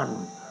อมั่น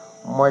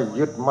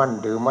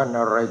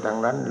อะไรทั้ง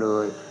นั้นเล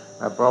ย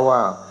เพราะว่า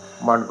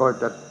มันก็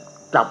จะ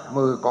จับ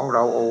มือของเร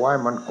าเอาไว้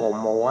มันกลม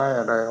เอาไว้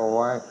อะไรเอาไ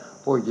ว้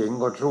ผู้หญิง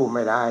ก็สู้ไ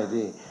ม่ได้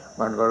ที่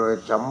มันก็เลย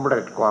สำเร็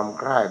จความ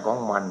ใคร่ของ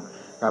มัน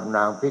กับน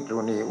างภิกษุ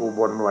ณีอุบ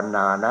ลวรรณ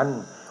านั้น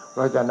เพ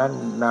ราะฉะนั้น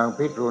นาง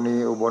ภิกษุณี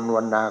อุบลว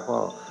รรณาก็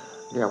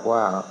เรียกว่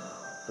า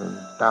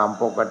ตาม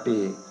ปกติ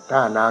ถ้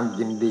านาง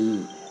ยินดี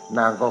น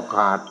างก็ข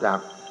าดจาก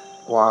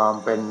ความ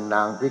เป็นน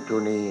างภิกษุ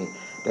ณี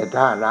แต่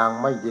ถ้านาง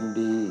ไม่ยิน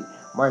ดี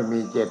ไม่มี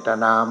เจต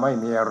นาไม่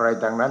มีอะไร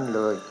ทางนั้นเ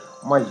ลย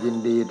ไม่ยิน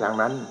ดีทาง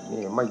นั้น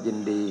นี่ไม่ยิน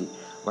ดี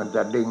มันจ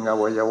ะดึงอ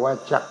วัยวะ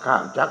ชักเข้า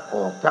ชักอ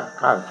อกชักเ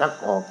ข้าชัก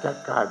ออกชัก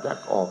เข้าชัก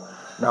ออก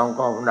น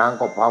าง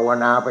ก็ภาว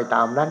นาไปต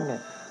ามนั้นเนี่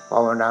ยภา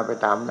วนาไป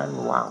ตามนั้น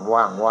ว่าง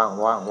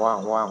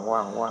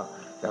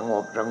สง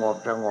บ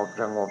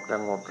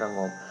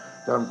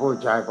จนผู้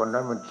ชายคน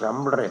นั้นมันส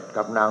ำเร็จ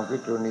กับนางภิ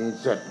กษุณี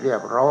เสร็จเรีย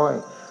บร้อย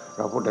พ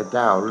ระพุทธเ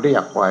จ้าเรีย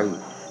กไป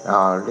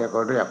เรี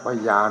ยกพ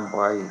ยานไป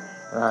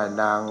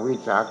นางวิ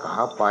สาขา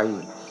ไป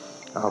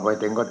ไป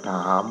ถึงก็ถ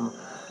าม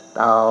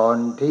ตอน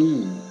ที่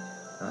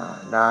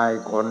นาย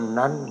คน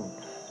นั้น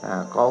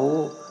เขา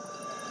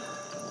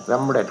ส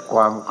ำเร็จคว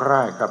ามใค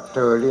ร่กับเธ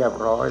อเรียบ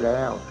ร้อยแ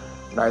ล้ว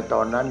ในต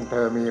อนนั้นเธ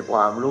อมีคว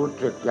ามรู้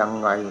สึกยัง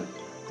ไง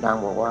นาง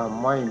บอกว่า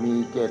ไม่มี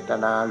เจต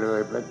นาเลย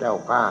พระเจ้า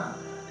ข้า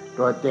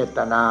ตัวเจต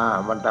นา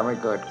มันทำให้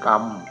เกิดกรร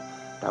ม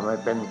ทำให้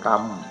เป็นกรร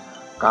ม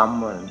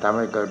ทำใ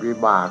ห้เกิดวิ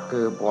บาก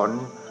คือผล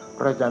เพ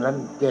ราะฉะนั้น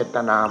เจต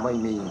นาไม่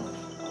มี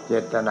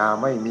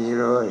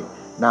เลย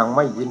นางไ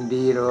ม่ยิน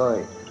ดีเลย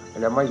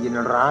และไม่ยิน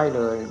ร้ายเ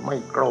ลยไม่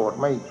โกรธ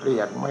ไม่เกลี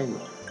ยดไม่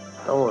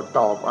โต้ต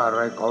อบอะไร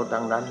เขา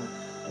ทั้งนั้น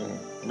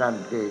นั่น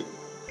คือ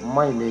ไ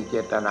ม่มีเจ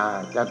ตนา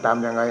จะท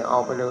ำยังไงเอา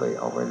ไปเลย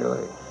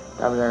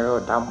ทำยังไง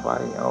ก็ทำไป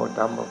เอา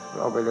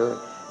ไปเลย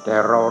แต่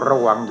เราระ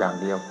วังอย่าง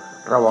เดียว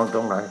ระวังต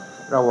รงไหน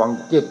ระวัง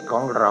จิตขอ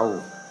งเรา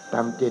ท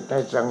ำจิตใ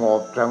ห้สง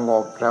บ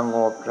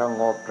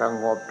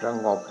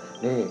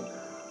นี่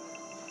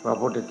พระ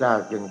พุทธเจ้า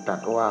จึงตรั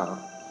สว่า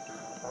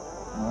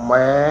แ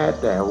ม้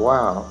แต่ว่า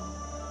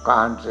ก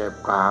ารเสพ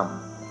กาม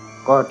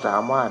ก็สา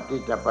มารถ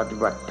ที่จะปฏิ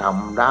บัติธรรม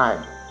ได้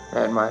เ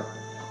ห็นไหม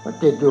มัน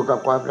ติดอยู่กับ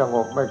ความสง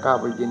บไม่กล้า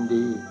ไปยิน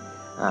ดี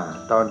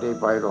ตอนที่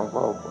ไปหลวง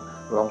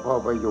พ่อ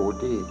ไปอยู่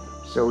ที่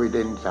สวีเด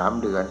น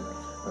3 เดือน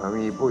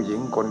มีผู้หญิง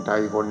คนไท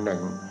ยคนหนึ่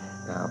ง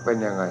เป็น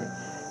ยังไง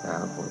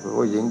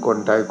ผู้หญิงคน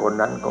ไทยคน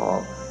นั้นก็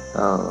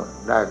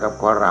ได้กับ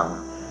ฝรั่ง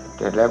เ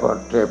สร็จแล้วก็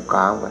เสพก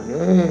ามกัน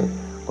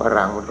ฝ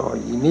รั่งมันก็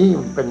อีนี่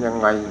มันเป็นยัง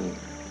ไง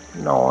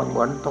นอนเห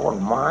มือนต้น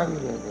ไม้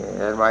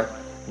เห็นไหม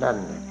นั่น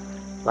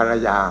ภรร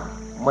ยา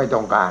ไม่ต้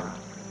องการ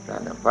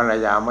ภรร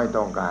ยาไม่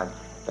ต้องการ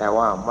แต่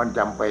ว่ามันจ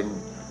ำเป็น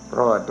เพร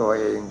าะตัว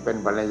เองเป็น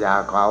ภรรยา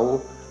เขา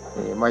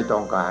ไม่ต้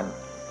องการ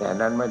แต่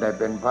นั้นไม่ได้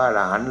เป็นพระอร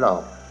หันต์หรอ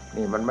ก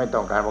นี่มันไม่ต้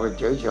องการมันก็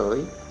เฉย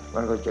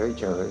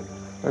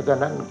เพราะฉะ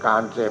นั้นกา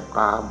รเสพก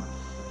าม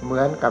เหมื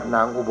อนกับน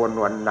างอุบล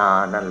วรรณา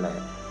นั่นแหละ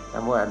แต่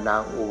เมื่อนา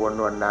งอุบล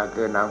วรรณา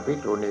คือนางภิก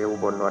ษุณีอุ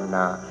บลวรรณ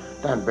า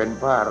ท่านเป็น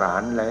พระอรหั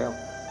นต์แล้ว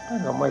ท่าน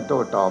ก็ไม่โ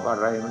ต้ตอบอะ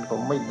ไรมันก็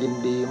ไม่ยิน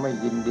ดีเมื่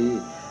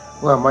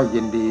อไม่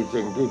ยินดี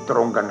สิ่งที่ตร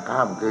งกันข้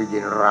ามคือยิ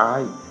นร้า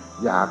ย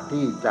อยาก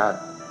ที่จะ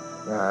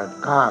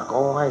ฆ่าเข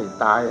าให้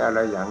ตายอะไร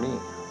อย่างนี้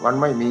มัน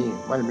ไม่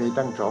มี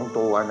ทั้งสอง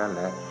ตัวนั่นแ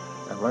หละ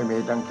ไม่มี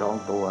ทั้งสอง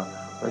ตัว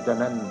เพราะฉะ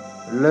นั้น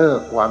เลิก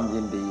ความ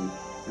ยินดี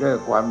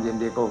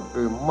ก็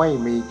คือไม่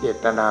มีเจ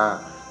ตนา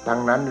ทั้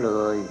งนั้นเล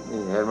ย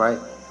นี่เห็นไหม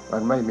มั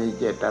นไม่มี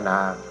เจตนา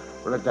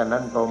เพราะฉะนั้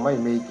นก็ไม่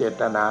มีเจ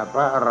ตนาพ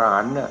ระอร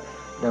หันต์เนี่ย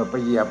ไป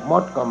เหยียบม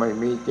ดก็ไม่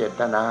มีเจ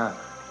ตนา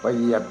ไป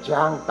เหยียบ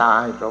ช้างตา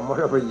ยสมมติ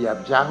ว่าไปเหยียบ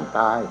ช้างต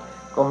าย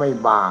ก็ไม่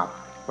บาป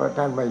เพราะ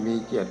ท่านไม่มี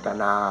เจต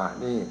นา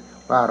นี่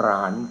พระอร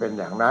หันต์เป็น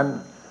อย่างนั้น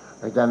เ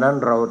พราะฉะนั้น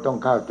เราต้อง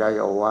เข้าใจ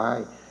เอาไว้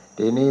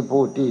ทีนี้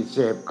ผู้ที่เส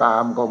พกา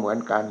มก็เหมือน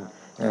กัน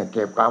เส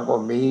พกามก็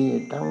มี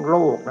ทั้งโล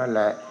กนั่นแ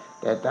หละ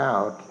แต่ถ้า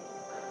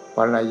ภ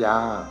รรยา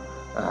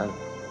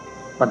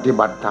ปฏิ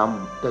บัติธรรม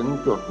ถึง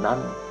จุดนั้น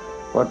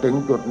พอถึง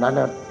จุดนั้น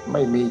ไ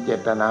ม่มีเจ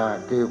ตนา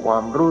คือควา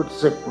มรู้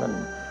สึกนั้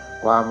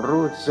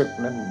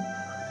น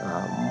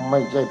ไม่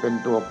ใช่เป็น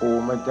ตัวกู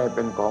ไม่ใช่เ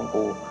ป็นของ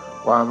กู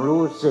ความ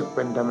รู้สึกเ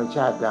ป็นธรรมช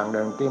าติอย่างห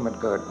นึ่งที่มัน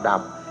เกิดดั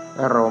บแล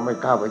ะเราไม่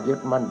เข้าไปยึด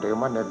มั่นถือ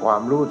มั่นในควา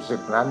มรู้สึ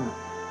กนั้น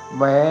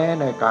แม้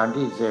ในการ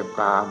ที่เสพ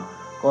กาม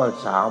ก็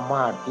สาม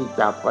ารถที่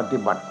จะปฏิ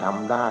บัติธรรม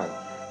ได้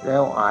แล้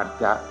วอาจ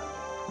จะ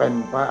เป็น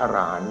พระอร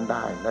หันต์ไ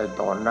ด้ใน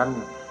ตอนนั้น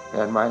เ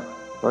ห็นไหม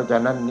เพราะฉะ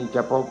นั้นนี่เฉ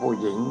พาะผู้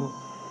หญิง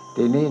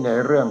ทีนี้ใน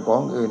เรื่องขอ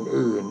ง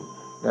อื่น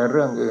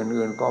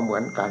ก็เหมื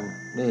อนกัน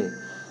นี่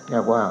เรี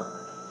ยกว่า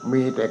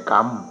มีแต่กร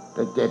รมแ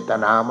ต่เจต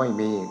นาไม่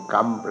มีกร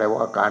รมแปล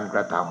ว่าการก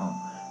ระท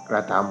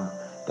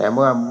ำแต่เ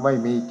มื่อไม่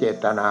มีเจ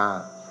ตนา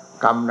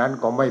กรรมนั้น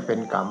ก็ไม่เป็น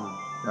กรรม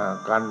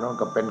การนั้น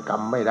ก็เป็นกรร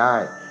มไม่ได้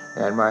เ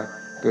ห็นไหม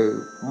คือ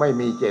ไม่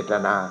มีเจต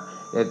นา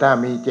แต่ถ้า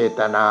มีเจ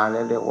ตนาแล้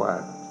วเรียกว่า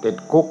ติด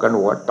คุกกัน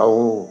หัวโต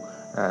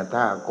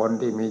ถ้าคน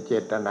ที่มีเจ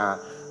ตนา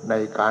ใน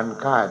การ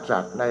ฆ่าสั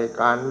ตว์ใน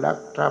การลัก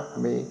ทรัพย์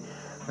มี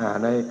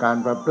ในการ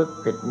ประพฤติ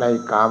ผิดใน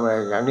กามอะไร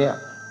อย่างเนี้ย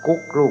คุ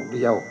กลูกเ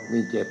ดียวมี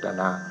เจต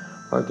นา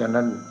เพราะฉะ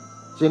นั้น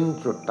ชิ้น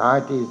สุดท้าย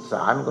ที่ศ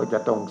าลก็จะ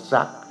ต้อง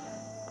ซัก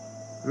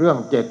เรื่อง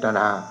เจตน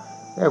า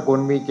ถ้าคุณ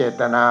มีเจ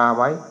ตนา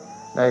ไว้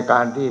ในกา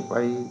รที่ไป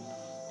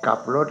ขับ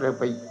รถแล้ว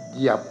ไปเห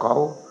ยียบเขา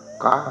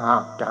ขาหั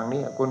กอย่าง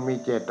นี้คุณมี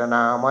เจตน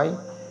าไหม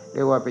ห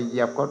รือว่าไปเห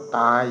ยียบเขาต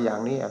ายอย่า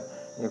งนี้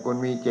นี่คุณ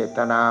มีเจต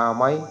นาไ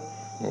หม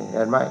นี่เ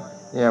ห็นไหม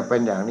เนี่ยเป็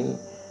นอย่างนี้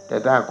แต่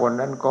ถ้าคน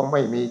นั้นก็ไ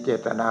ม่มีเจ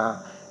ตนา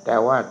แต่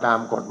ว่าตาม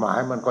กฎหมาย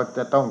มันก็จ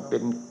ะต้อง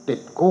ติ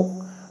ดคุก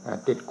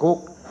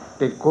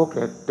เ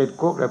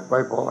ลยไป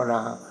ภาว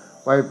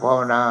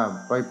นา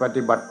ไปป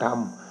ฏิบัติธรรม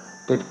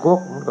ติดคุก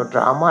มันก็ส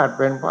ามารถเ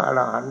ป็นพระอร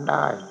หันต์ไ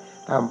ด้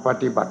ถ้าป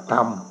ฏิบัติธร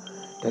รม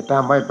แต่ถ้า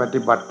ไม่ป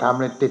ฏิบัติธรรม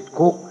เลยติด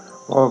คุก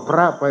พอพร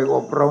ะไปอ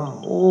บรม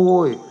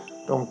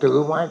ต้องถือ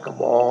ไม้กระ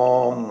บอ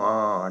ง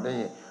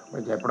นี่ไม่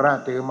ใช่พระ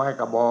ถือไม้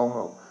กระบองหร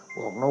อกพ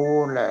วกนู้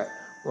นแหละ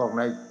พวกใ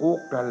นคุก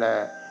นั่นแหละ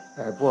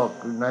พวก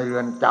ในเรื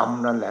อนจ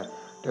ำนั่นแหละ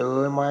ถือ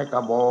ไม้กร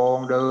ะบอง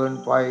เดิน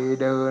ไป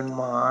เดิน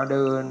มาเ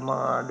ดิน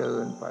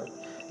ไป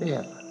เนี่ย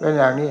เป็น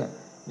อย่างนี้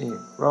นี่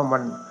เพราะ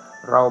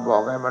เราบอ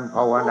กให้มันภ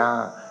าวนา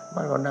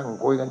มันก็นั่ง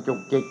คุยกันจุก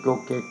จิกก็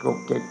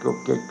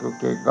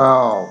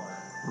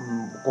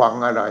กวัง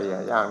อะไร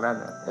อย่างนั้น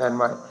เห็นไ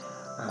หม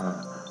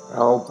เร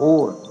าพู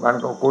ดมัน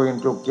ก็คุยกัน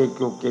จุกจิ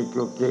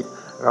ก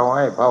เราใ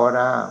ห้ภาวน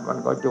ามัน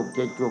ก็จุก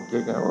จิกเรา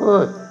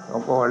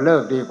ก็เลิ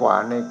กดีกว่า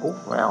ในคุก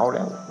ไม่เอาแ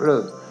ล้วเลิ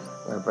ก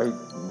ไ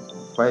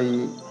ป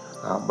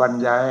บรร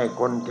ยายให้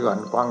คนเถื่อน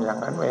ฟังอย่าง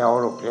นั้นไม่เอา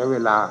หรอกเสียเว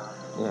ลา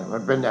เนี่ยมั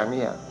นเป็นอย่าง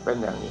นี้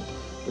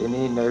ที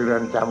นี้ในเรือ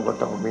นจำก็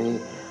ต้องมี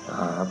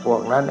พว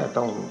กนั้นเนี่ย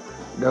ต้อง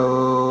เดิ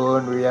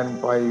นเวียน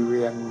ไปเ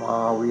วียน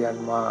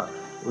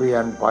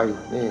ไป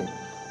นี่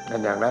นั่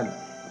นอย่างนั้น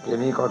ที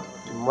นี้ก็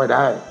ไม่ไ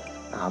ด้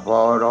พอ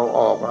เรา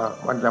ออกมา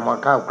มันจะมา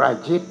เข้าใกล้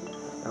ชิด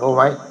รู้ไ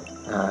หม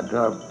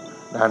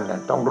นั่น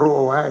ต้องรู้เ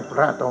อาไว้พ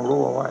ระต้อง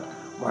รู้เอาไว้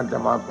มันจะ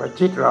มาประ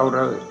ชิดเราเ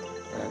ลย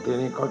ที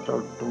นี้เขาจะ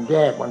ต้องแย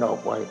กมันออก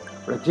ไป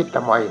ประชิดท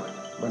ำไม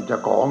มันจะ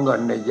ขอเงิ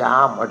นในยา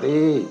ม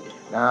ดิ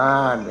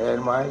เห็น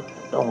ไหม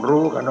ต้อง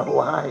รู้กันเอา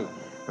ไว้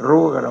เ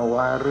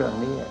รื่อง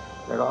นี้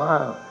แล้วก็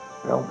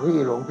หลวงพี่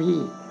หลวง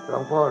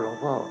พ่อ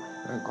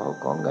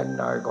ขอเงิน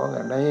หน่อยขอเ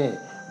งินนี่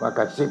มาก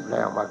ระซิบแ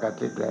ล้ว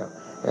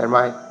เห็นไหม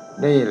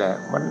นี่แหละ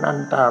มันอั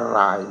นตร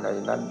ายใน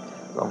นั้น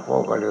หลวงพ่อ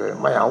ก็เลย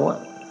ไม่เอา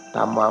ท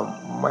ำมา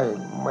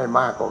ไม่ม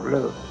ากก็เ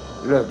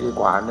ลิกดี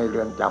กว่าในเรื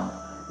อนจ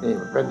ำนี่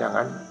เป็นอย่าง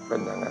นั้น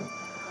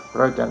เพ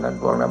ราะฉะนั้น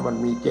พวกนั้นมัน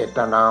มีเจต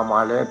นามา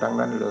แล้วทั้ง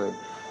นั้นเลย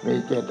มี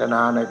เจตน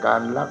าในกา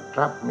รลักท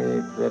รัพย์มี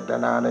เจต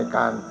นาในก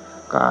าร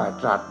ฆ่า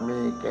สัตว์มี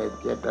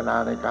เจตนา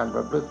ในการป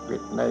ระพฤติผิ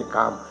ดในก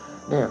าม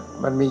เนี่ย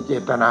มันมีเจ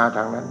ตนาท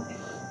างนั้น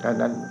ดัง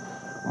นั้น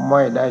ไ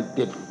ม่ได้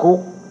ติดคุก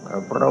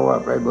เพราะว่า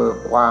ไปเบิก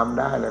ความ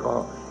ได้แล้วก็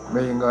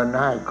มีเงิน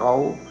ให้เขา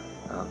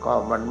ก็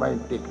มันไม่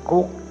ติด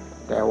คุก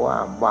แต่ว่า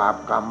บาป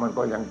กรรมมัน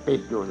ก็ยังติ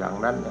ดอยู่อย่าง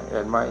นั้นเ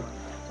ห็นไหม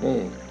นี่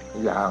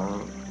อย่าง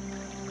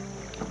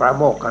พระโ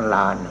มคคัลล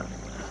าน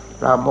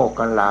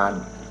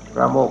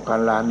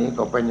นี้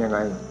ก็เป็นยังไง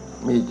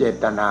มีเจ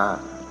ตนา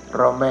เพ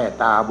ราะแม่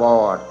ตาบ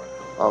อด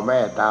ก็แม่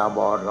ตาบ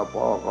อดก็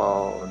พ่อก็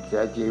เสี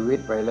ยชีวิต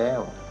ไปแล้ว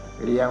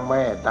เลี้ยงแ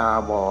ม่ตา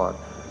บอด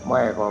แ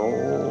ม่ก็โอ้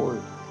ย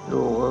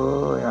ลูกเอ้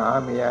ยหา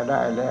เมียไ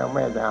ด้แล้วแ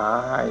ม่จะหา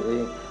ให้เอ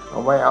ง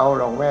ไม่เอาห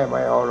รอกแม่ไ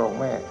ม่เอาหรอก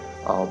แม่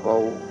เอาก็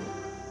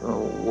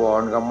วอ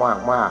นกัน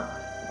มาก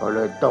ก็เล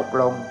ยตก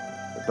ลง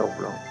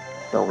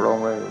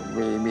เลย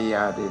มีเมีย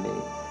ทีนี้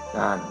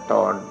ต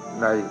อน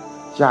ใน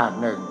ชาติ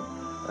หนึ่ง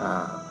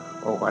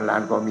โอกันหลา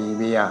นก็มี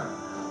เมีย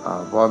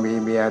พอมี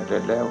เมียเสร็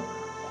จแล้ว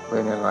เป็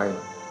นยังไง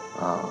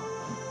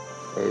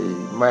ไอ้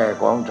แม่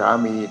ของสา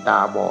มีตา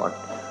บอด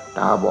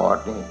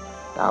นี่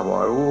ตาบอ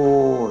ดโอ้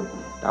ย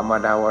ธรรม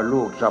ดาว่า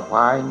ลูกสะใ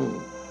ภ้นี่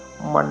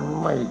มัน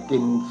ไม่กิ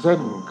นเส้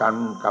นกัน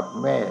กับ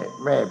แ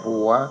ม่ผั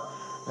ว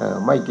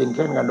ไม่กินเ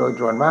ส้นกันโดย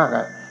ส่วนมาก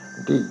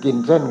ที่กิน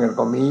เส้นกัน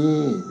ก็มี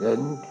เ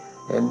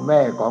ห็นแ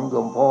ม่ของโย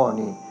มพ่อ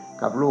นี่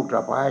กับลูกส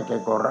ะใภ้แก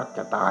ก็รักจ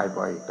ะตายไป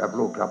กับ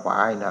ลูกสะใภ้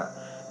นะ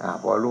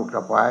พอลูกส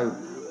ะใภ้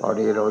พอ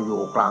ดีเราอ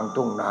ยู่กลาง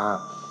ทุ่งนา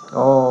โ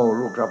อ้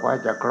ลูกสะใภ้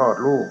จะคลอด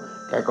ลูก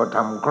แกก็ท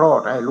ำคลอ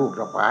ดให้ลูก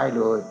สะใภ้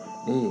เลย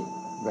นี่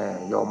แม่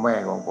โยมแม่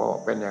ของพ่อ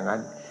เป็นอย่างนั้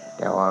นแ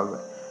ต่ว่า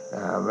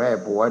แม่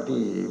ผัว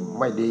ที่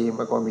ไม่ดี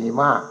มันก็มี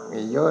มากมี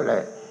เยอะแหล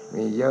ะ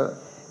มีเยอะ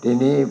ที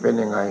นี้เป็น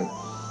ยังไง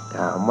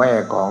แม่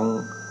ของ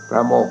พร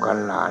ะโมคคัล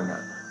ลาน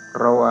ะเพ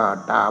ราะว่า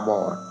ตาบ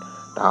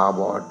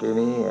อดที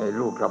นี้ไอ้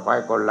ลูกสะใภ้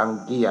ก็รัง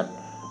เกียจ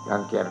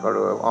ก็เล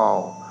ย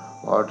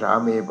พอสา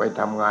มีไป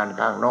ทำงาน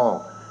ข้างนอก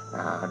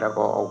แล้ว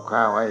ก็เอา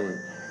ข้าวให้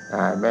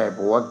แม่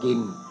ผัวกิน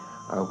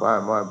เอาข้าว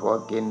แม่ผัว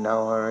กินเอา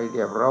อะไรเ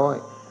รียบร้อย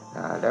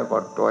แล้วก็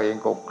ตัวเอง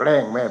ก็แกล้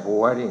งแม่ผั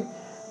วนี่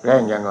แกล้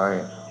งยังไง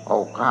เอา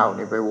ข้าว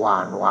นี่ไปหวา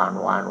น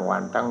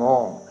ทั้งห้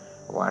อ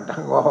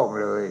ง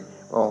เลย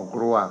ก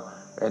ลัว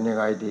เป็นยัง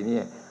ไงทีนี้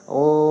โ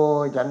อ้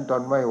ฉันท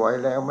นไม่ไหว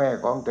แล้วแม่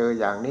ของเธอ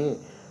อย่างนี้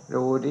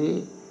ดูดิ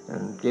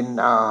กิน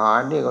อาหา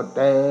รนี่ก็เ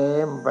ต็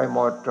มไปหม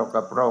ดสก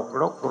ปรก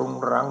รกรุง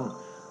รัง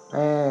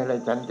แล้ว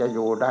ฉันจะอ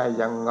ยู่ได้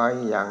ยังไง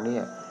อย่างนี้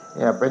เ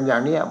นี่ยเป็นอย่า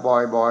งนี้บ่อ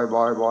ยแ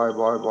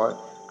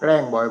กล้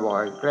งบ่อ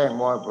ยแกล้ง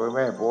แ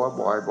ม่ผัว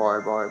บ่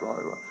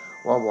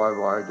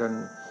อยจน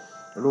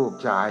ลูก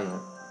ชาย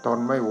ทน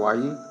ไม่ไหว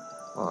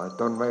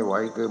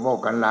คือโมค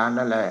คัลลา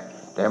นั่นแหละ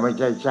แต่ไม่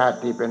ใช่ชาติ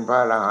ที่เป็นพระ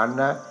อรหันต์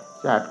นะ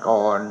ชาติ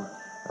ก่อน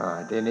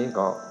ทีนี้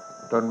ก็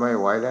ทนไม่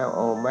ไหวแล้วโ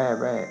อ้แม่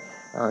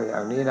อย่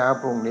างนี้นะ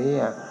พรุ่งนี้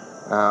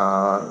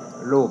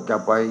ลูกจะ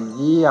ไปเ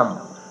ยี่ย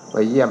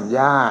มญ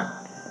าติ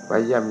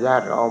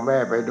เอาแม่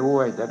ไปด้ว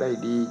ยจะได้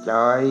ดีใจ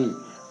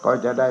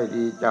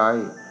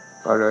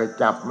ก็เลย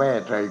จับแม่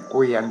ใส่เก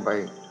วียนไป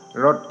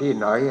รถที่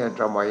ไหน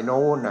สมัยโ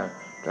น้น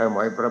ส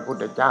มัยพระพุท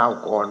ธเจ้า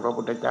ก่อนพระ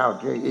พุทธเจ้า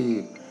ชื่ออี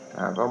ก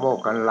พระโมค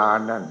คัลลา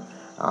นั่น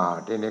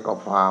ทีนี้ก็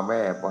พาแ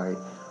ม่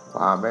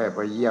ไป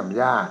เยี่ยม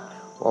ญาติ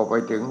พอไป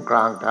ถึงกล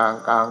างทาง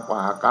กลางป่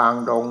ากลาง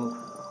ดง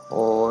โ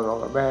อ้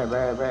แม่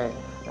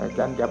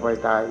ฉันจะไป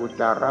ถ่ายอุจ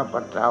จาระ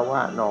ปัสสาว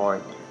ะหน่อย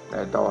ใน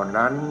ตอน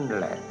นั้น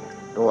แหละ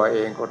ตัวเอ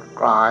งก็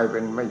กลายเป็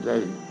นไม่ใช่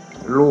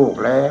ลูก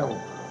แล้ว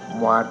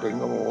มาถึง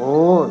โ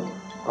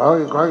อ้ย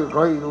ใค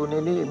รอยู่ใน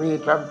นี้มี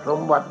ทรัพย์สม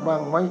บัติบ้า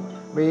งไหม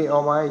มีเอา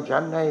มาให้ฉั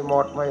นให้หม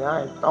ดไม่ให้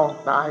ต้อง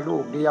ตายลู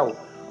กเดียว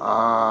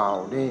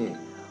นี่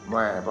แ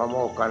ม่พระโม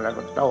คคัลลา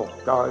ก็ตก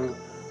ใจ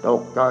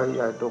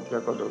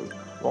ก็ดู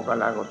โมคคัล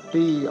ลาก็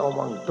ตีเอา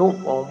มั่งทุบ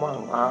เอามั่ง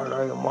อะไร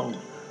มั่ง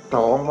ถ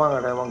องมั่งอ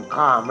ะไรมั่ง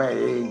ฆ่าแม่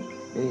เอง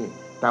นี่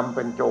ทำเ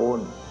ป็นโจร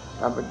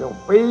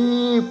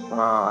ปี๊บ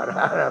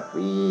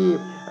ปี๊บ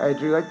ไอ้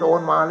เสือโจร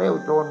มาแล้ว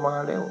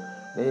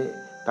นี่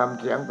ทำ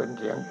เสียงเป็น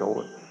เสียงโจ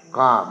ร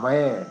ฆ่าแม่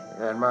เ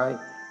ห็นไหม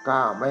ฆ่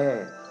าแม่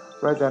เ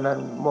พราะฉะนั้น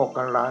โมค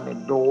คัลลาเนี่ย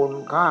โดน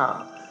ฆ่า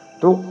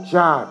ทุกช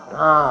าติ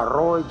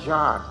500 ช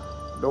าติ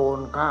โดน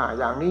ฆ่า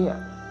อย่างนี้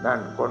นั่น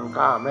คน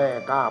ฆ่าแม่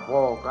ฆ่าพ่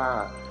อฆ่า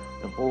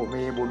ผู้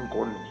มีบุญ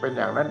คุณเป็นอ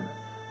ย่างนั้น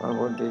บาง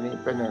คนทีนี้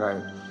เป็นยังไง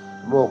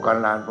โมคคัล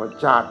ลาพอ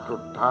ชาติสุ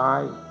ดท้า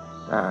ย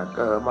เ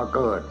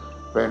กิด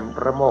เป็นพ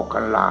ระโมค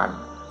คัลลา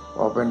พ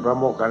อเป็นพระ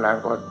โมคคัลลา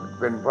ก็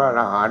เป็นพระอร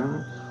หันต์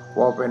พ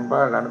อเป็นพระ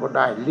อรหันต์ก็ไ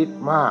ด้ฤท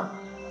ธิ์มาก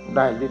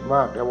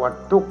แต่ว่า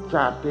ทุกช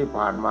าติที่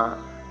ผ่านมา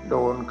โด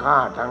นฆ่า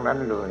ทั้งนั้น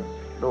เลย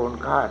โดน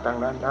ฆ่าทั้ง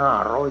นั้น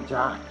500 ช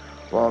าติ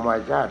พอมา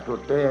ชาติสุ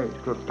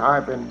ดท้าย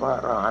เป็นพระอ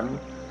รหันต์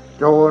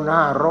โจร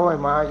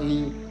500มาอี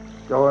ก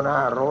โจร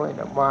500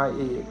นะมา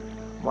อี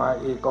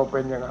กก็เป็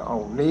นยังไง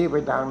หนีไป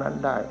ทางนั้น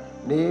ได้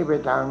หนีไป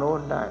ทางโน้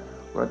นได้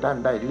เพราะท่าน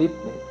ได้ฤท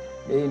ธิ์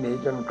นี่หนี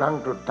จนครั้ง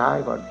สุดท้าย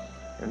ก่อน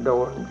โด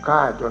นฆ่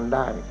าจนไ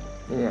ด้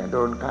เนี่ยโด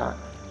นฆ่า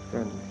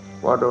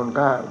พอโดน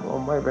ฆ่า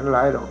ไม่เป็นไร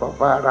หรอกก็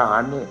พระอรหั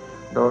นต์นี่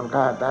โดน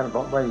ฆ่าท่าน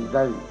ก็ไม่ไ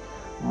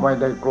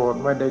ด้โกรธ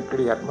ไม่ได้เก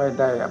ลียดไม่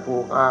ได้ผู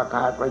กอาฆ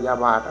าตพยา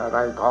บาทอะไร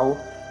เขา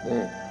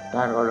นี่ท่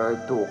านก็เลย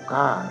ถูก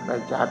ฆ่าใน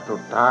ชาติสุ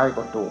ดท้าย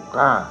ก็ถูก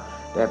ฆ่า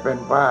แต่เป็น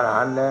พระอร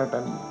หันต์แล้ว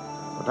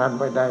ท่าน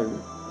ไม่ได้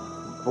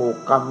ผูก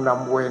กรรมน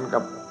ำเวรกั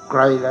บใค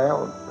รแล้ว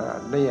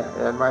นี่เ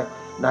ห็นไหม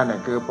นั่น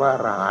คือพระอ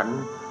รหันต์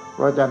เพ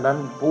ราะฉะนั้น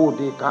ผู้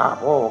ที่ฆ่า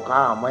พ่อฆ่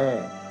าแม่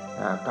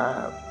ฆ่า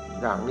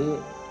อย่างนี้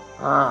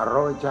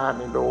500 ชาติ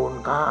นี่โดน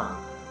ฆ่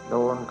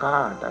า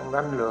ทั้ง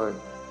นั้นเลย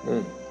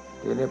นี่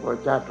ทีนี้พอ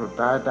ชาติสุด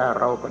ท้ายถ้า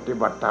เราปฏิ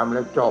บัติธรรมแ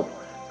ล้วจบ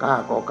ฆ่า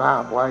ก็ฆ่า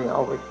ไว้เอ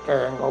าไปแก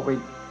งเอาไป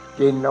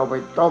กินเอาไป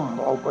ต้ม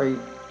เอาไป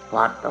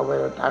ผัดเอาไว้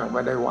ท่านไ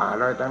ม่ได้ว่า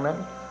เลยทั้งนั้น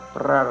พ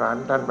ระอรหัน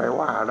ต์ท่านไม่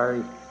ว่าเลย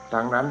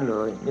ทั้งนั้นเล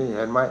ยนี่เ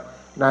ห็นไหม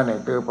นั่นนี่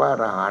คือพระอ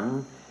รหันต์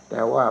แ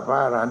ต่ว่าพระ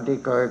อรหันต์ที่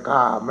เคยฆ่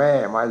าแม่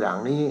มาอย่าง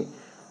นี้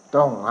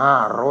ต้อง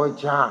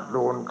500 ชาติโด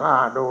นฆ่า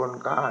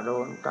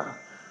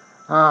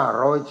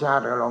500 ชา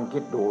ติลองคิ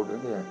ดดูดิ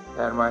เนี่ยเ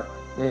ห็นไหม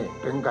นี่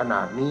ถึงขน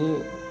าดนี้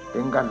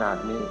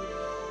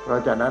เพรา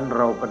ะฉะนั้นเ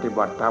ราปฏิ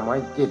บัติทำให้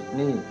จิต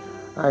นี่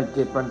ให้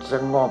จิตมันส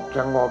งบ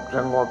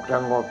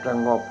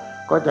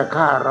ก็จะ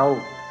ฆ่าเรา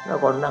แล้ว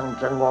ก็นั่ง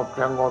สงบ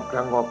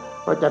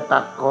ก็จะตั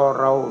ดคอ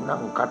เรานั่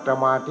งขัดส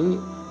มาธิ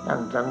นั่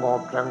งสงบ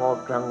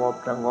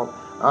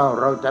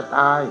เราจะต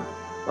าย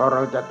ก็เร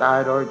าจะตาย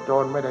โดยโจ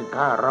รไม่ได้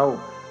ฆ่าเรา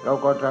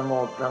ก็สง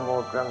บ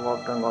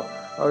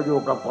เราอยู่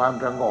กับความ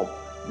สงบ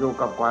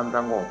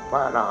พร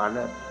ะอรหัน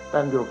ต์ท่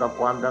านอยู่กับ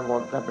ความสง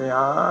บท่านไปห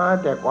า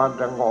แต่ความ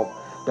สงบ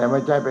แต่ไม่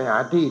ใช่ไปหา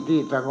ที่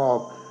สงบ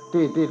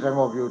ที่สง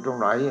บอยู่ตรง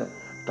ไหน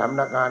สำ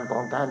นักงานขอ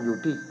งท่านอยู่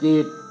ที่จิ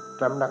ต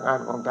สำนักงาน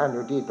ของท่านอ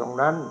ยู่ที่ตรง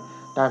นั้น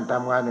ท่านท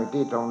ำงานอยู่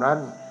ที่ตรงนั้น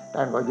ท่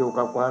านก็อยู่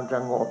กับความส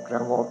งบ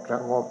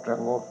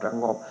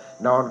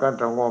นอนก็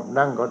สงบ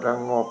นั่งก็ส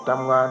งบท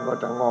ำงานก็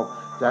สงบ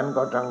ฉัน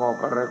ก็สงบ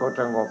อะไรก็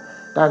สงบ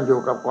ท่านอยู่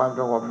กับความ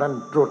สงบนั่น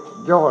จุด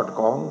ยอด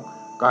ของ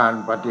การ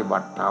ปฏิบั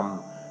ติธรรม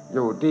อ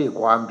ยู่ที่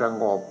ความส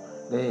งบ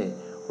นี่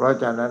เพราะ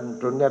ฉะนั้น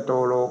สุญญโต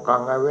โลกั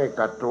งอเว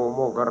กัตโตโม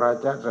กรา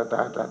ชสต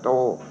าตโต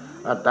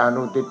อัตตา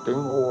นุติติง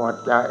อุหัจ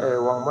จาเอ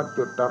วังมัจ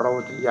จุตตโร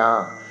สิยา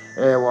เ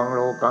อวังโล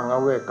กังอ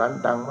เวกัน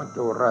ตังมัจ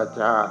จุรา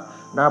ชา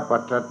นาปั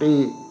สสติ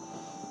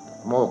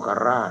โมก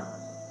ราช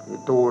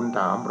ทูลถ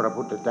ามพระ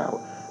พุทธเจ้า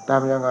ท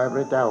ำยังไงพ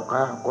ระเจ้า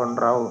ข้าคน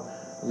เรา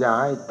อย่า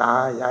ให้ตา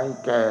ยอย่าให้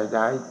แก่อย่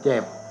าให้เจ็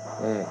บ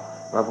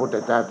พระพุทธ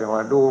เจ้าจึงว่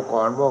าดูก่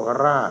อนโมก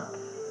ราช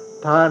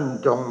ท่าน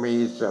จงมี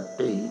ส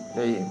ติ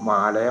นี่มา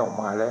แล้ว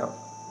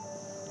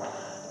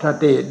ส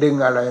ติดึง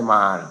อะไรม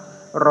า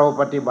เรา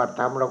ปฏิบัติ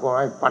ธรรมเราก็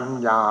ให้ปัญ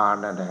ญา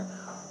นั่นแหละ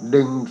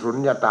ดึงสุญ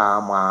ญตา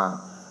มา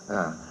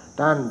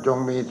ท่านจง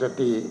มีส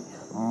ติ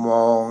ม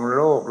องโ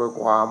ลกด้วย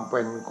ความเ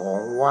ป็นขอ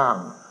งว่าง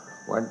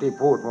วันที่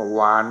พูดเมื่อ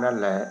วานนั่น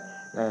แหละ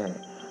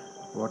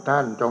ว่าท่า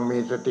นจงมี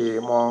สติ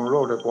มองโล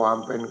กด้วยความ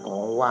เป็นขอ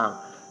งว่าง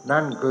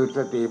นั่นคือส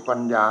ติปั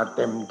ญญาเ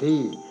ต็ม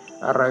ที่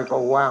อะไรก็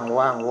ว่าง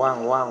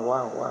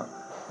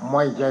ไ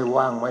ม่ใช่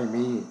ว่างไม่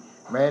มี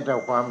แม้แต่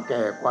ความแ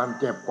ก่ความ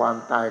เจ็บความ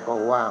ตายก็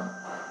ว่าง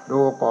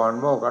ดูก่อน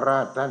โมกรา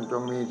ชท่านจ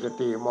งมีส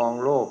ติมอง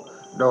โลก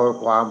โดย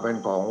ความเป็น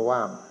ของว่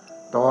าง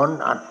ถอน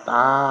อัตต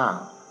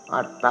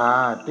า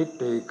ทิฏ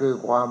ฐิคือ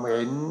ความเ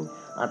ห็น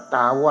อัตต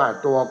าว่า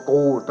ตัว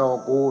กู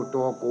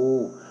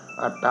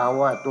อัตตา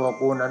ว่าตัว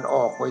กูนั้นอ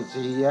อกไปเ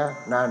สีย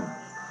นั่น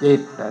จิ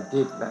ต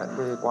นะ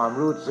มีความ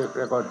รู้สึกแ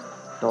ล้วก็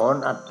ถอน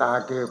อัตตา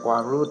คือควา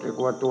มรู้สึก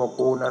ว่าตัว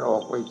กูนั้นออ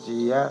กไปเ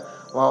สีย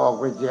ว่าออก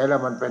ไปเสียแล้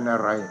วมันเป็นอะ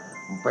ไร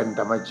มันเป็น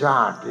ธรรมชา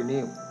ติที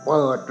นี้เ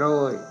ปิ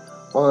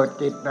ด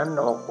จิตนั้น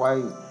ออกไป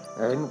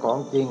เห็นของ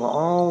จริง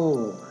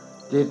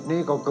จิต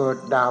นี้ก็เกิด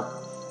ดับ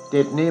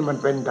จิตนี้มัน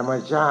เป็นธรรม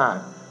ชาติ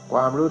คว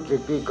ามรู้สึ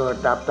กที่เกิด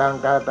ดับทาง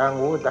ตาทาง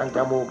หูทางจ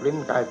มูกลิ้น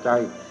กายใจ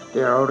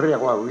ที่เราเรียก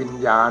ว่าวิญ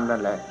ญาณนั่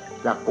นแหละ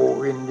จักขุ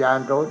วิญญาณ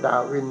โสต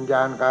วิญญ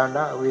าณกาย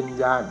วิญ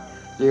ญาณ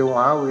จิวห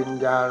าวิญ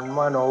ญาณม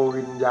โน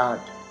วิญญาณ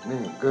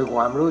นี่คือค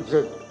วามรู้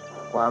สึก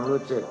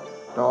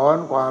ถอน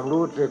ความ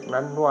รู้สึก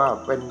นั้นว่า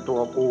เป็นตั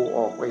วกูอ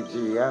อกไปเ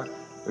สีย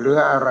เหลือ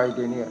อะไร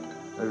ทีนี้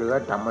เหลือ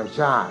ธรรม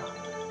ชาติ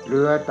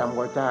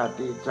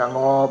ที่สง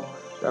บ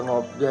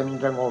เย็น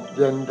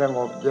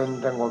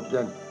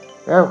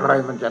แล้วใคร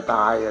มันจะต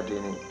ายที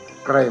นี้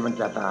ใครมัน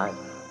จะตาย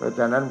เพราะฉ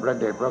ะนั้นพระ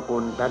เดชพระคุ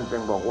ณท่านจึ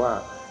งบอกว่า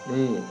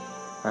นี่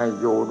ให้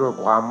อยู่ด้วย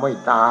ความไม่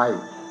ตาย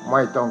ไ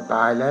ม่ต้องต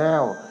ายแล้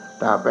ว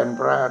ถ้าเป็น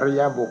พระอริ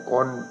ยบุคค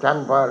ลชั้น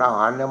พระอร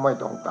หันต์เนี่ยไม่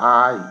ต้องต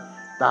าย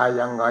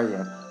ยังไง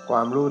คว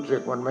ามรู้สึ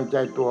กมันไม่ใ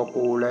ช่ตัว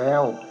กูแล้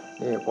ว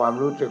นี่ความ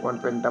รู้สึกมัน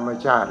เป็นธรรม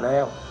ชาติแล้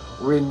ว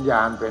วิญญ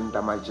าณเป็นธ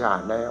รรมชา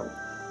ติแล้ว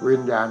วิ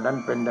ญญาณนั้น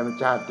เป็นธรรม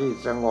ชาติที่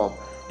สงบ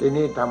ที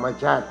นี้ธรรม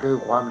ชาติคือ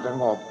ความส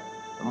งบ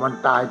มัน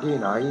ตายที่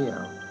ไหน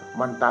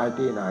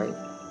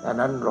ดัง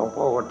นั้นหลวง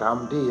พ่อก็ท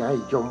ำที่ให้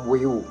ชม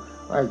วิว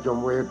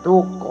ทุ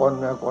กคน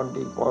คน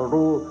ที่พอ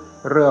รู้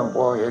เรื่องพ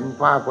อเห็น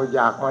ภาพก็อ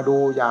ยากมาดู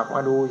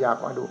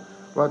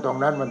เพราะตรง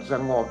นั้นมันส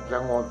งบ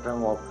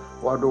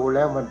พอดูแ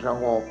ล้วมันส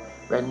งบ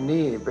เป็นห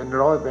นี้เป็น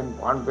ร้อยเป็น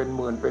พันเป็นห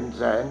มื่นเป็นแ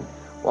สน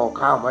พอเ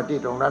ข้ามาที่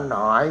ตรงนั้น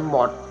หายหม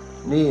ด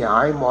หนี้ห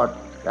ายหมด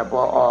แต่พ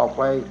อออกไ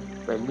ป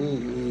เป็นหนี้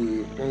อี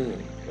กนี่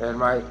เห็น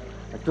ไหม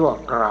ชั่ว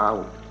คราว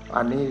อั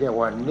นนี้เรียก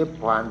ว่านิพ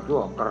พานชั่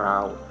วครา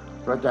ว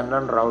เพราะฉะ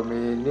นั้นเรา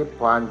มีนิพ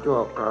พานชั่ว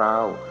ครา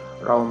ว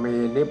เรามี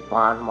นิพพ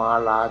านมา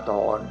ลาธ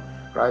ร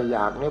ใครอย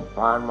ากนิพพ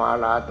านมา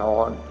ลาธ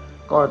ร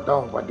ก็ต้อ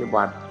งปฏิ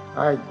บัติใ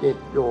ห้จิต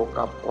อยู่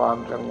กับความ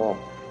สงบ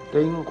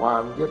ทิ้งควา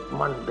มยึด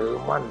มั่นถือ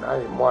มั่นให้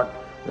หมด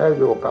แล้ว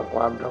อยู่กับค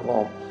วามสง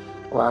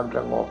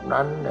บ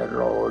นั้นเนี่ยเ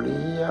ราเ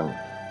ลี้ยง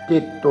จิ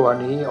ตตัว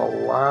นี้เอา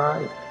ไว้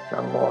ส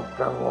งบ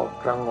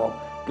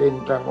กิน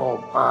สงบ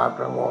อาบ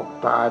สงบ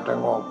ตายส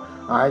งบ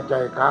หายใจ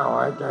เข้าห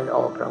ายใจอ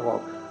อกสงบ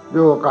อ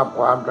ยู่กับ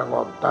ความสง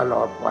บตล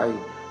อดไป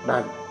นั่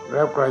นแ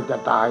ล้วใครจะ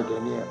ตายที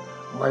นี้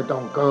ไม่ต้อ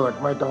งเกิด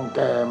ไม่ต้องแ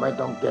ก่ไม่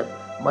ต้องเจ็บ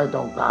ไม่ต้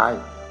องตาย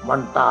มั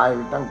นตาย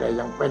ตั้งแต่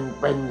ยังเ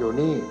ป็นอยู่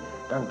นี่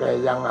ตั้งแต่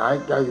ยังหาย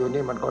ใจอยู่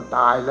นี่มันก็ต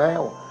ายแล้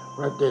วเพ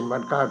ราะจิตมั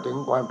นเข้าถึง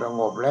ความส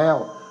งบแล้ว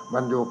มั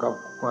นอยู่กับ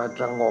ความ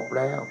สงบแ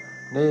ล้ว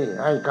นี่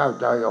ให้เข้า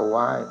ใจเอาไ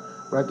ว้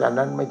เพราะฉะ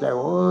นั้นไม่ใช่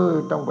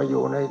ต้องไปอ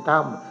ยู่ในถ้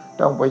ำ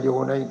ต้องไปอยู่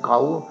ในเขา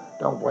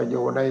ต้องไปอ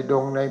ยู่ในด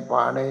งในป่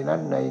าในนั้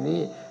นใน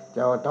นี้จ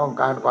ะต้อง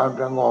การความ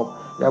สงบ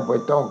แล้วไป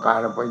ต้องการ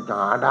ไปห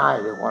าได้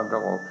ในความส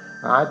งบ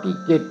หาที่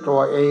จิตตั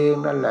วเอง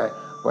นั่นแหละ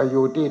ไปอ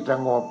ยู่ที่ส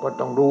งบก็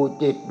ต้องดู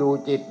จิตดู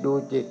จิตดู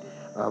จิต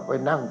ไป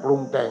นั่งปรุ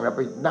งแต่งแล้วไ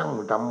ปนั่ง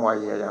ทำไม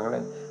อย่าง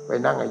นั้นไป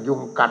นั่งยุ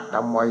งกัดท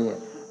ำไม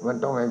มัน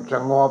ต้องให้ส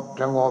งบ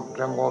สงบ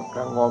สงบ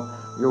สงบ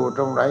อยู่ต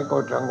รงไหนก็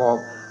สงบ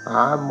ห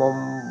ามุม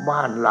บ้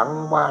านหลัง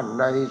บ้าน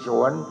ในส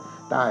วน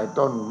ใต้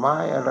ต้นไม้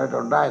อะไรต่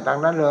อได้ทั้ง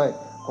นั้นเลย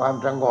ความ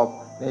สงบ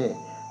นี่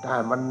ถ้า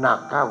มันหนัก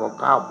ก้าวก็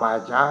ก้าวป่า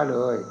ช้าเล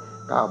ย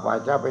ก้าวป่า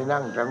ช้าไป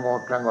นั่งสงบ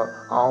สงบ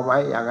เอาไหม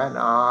อย่างนั้น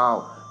เอา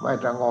ไม่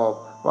สงบ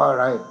เพราะอะ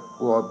ไร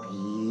กลัว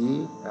ผี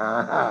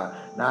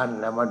นั่น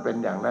แหละมันเป็น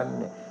อย่างนั้น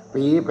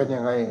ผีเป็นยั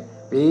งไง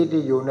ผี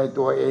ที่อยู่ใน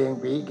ตัวเอง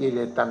ผีกิเล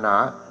สตัณหา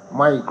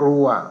ไม่กลั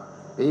ว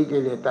ผีกิ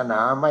เลสตัณห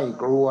าไม่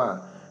กลัว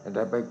แ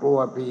ต่ไปกลัว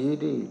ผี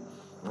ที่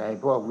ไง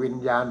พวกวิญ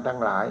ญาณทั้ง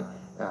หลาย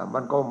มั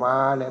นก็มา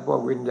เนี่ยพว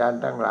กวิญญาณ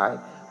ทั้งหลาย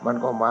มัน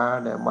ก็มา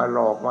เนี่ยมาหล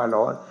อกมาหล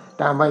อน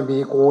ถ้าไม่มี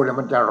กูเนี่ย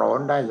มันจะหลอน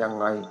ได้ยัง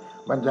ไง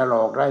มันจะหล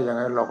อกได้ยังไ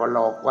งเราก็หล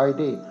อกไว้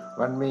ที่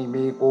มันไม่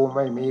มีกูไ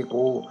ม่มี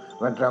กู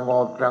มันสง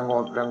บสง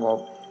บสงบ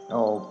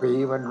ผี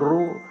มัน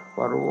รู้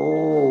ว่า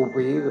รู้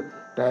ผี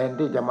แทน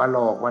ที่จะมาหล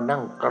อกมันนั่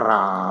งกร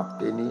าบ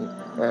ทีนี้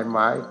เห็นไหม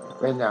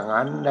เป็นอย่าง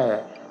นั้นแหละ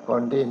ค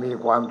นที่มี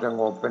ความส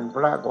งบเป็นพ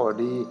ระก็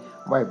ดี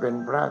ไม่เป็น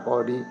พระก็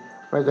ดี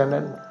เพราะฉะ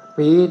นั้น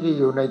ผีที่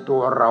อยู่ในตั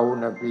วเรา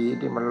เนี่ยผี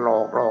ที่มันหลอ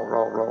ก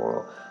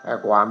ไอ้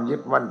ความยึ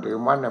ดมั่นถือ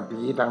มั่นน่ะ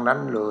ผีทั้งนั้น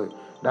เลย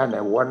นั่นแหล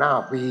ะหัวหน้า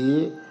ผี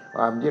ค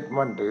วามยึด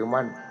มั่นถือ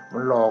มั่นมั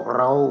นหลอกเ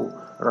ร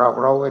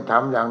าให้ท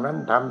ำอย่างนั้น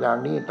ทำอย่าง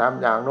นี้ท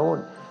ำอย่างโน้น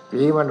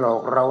ผีมันหลอ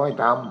กเราให้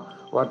ท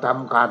ำพอท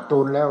ำขาดทุ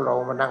นแล้วเรา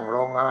มานั่ง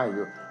ร้องไห้อ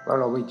ยู่เพราะ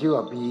เราไปเชื่อ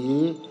ผี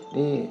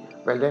นี่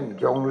ไปเล่น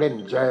จงเล่น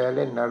แชร์เ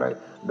ล่นอะไร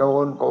โด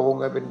นโกง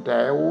กันเป็นแถ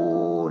ว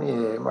นี่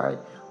เห็นไหม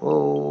โอ้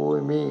ย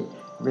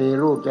มี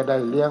ลูกจะได้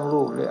เลี้ยง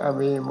ลูกเลย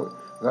มี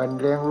เงิน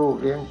เลี้ยงลูก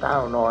เลี้ยงเต้า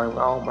หน่อย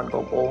เอามันก็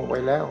โกงไป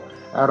แล้ว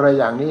อะไร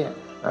อย่างนี้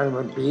นั่น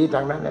มันผีท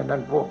างนั้นนั่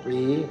นพวก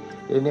ผี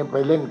ทีนี้ไป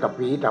เล่นกับ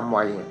ผีทำไม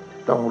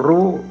ต้อง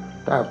รู้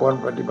ถ้าคน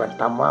ปฏิบัติ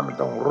ธรรมะมัน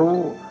ต้องรู้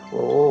โ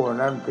อ้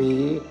นั่น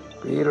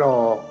ผีหล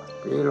อก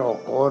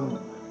คน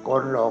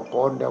หลอกค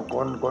นเดี๋ยวค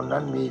น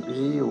นั้นมีผี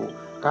อยู่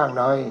ข้าง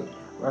ใน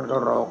มันก็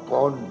หลอกค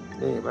น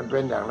นี่มันเป็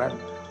นอย่างนั้น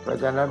เพราะ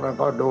ฉะนั้นมัน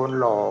ก็โดน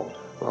หลอก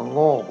ว่าโ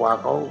ง่กว่า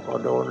เขาก็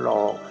โดนหล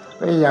อกไ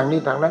ม่อย่างนี้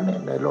ทางนั้นเนี่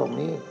ยในโลก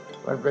นี้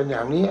มันเป็นอย่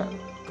างนี้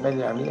เป็น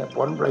อย่างนี้ผ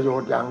ลประโย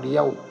ชน์อย่างเดี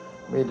ยว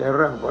มีแต่เ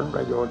รื่องผลป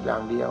ระโยชน์อย่า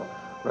งเดียว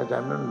เพราะฉะ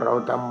นั้นเรา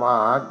ทำมา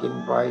หากิน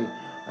ไป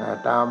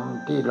ตาม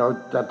ที่เรา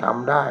จะท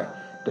ำได้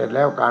แต่แ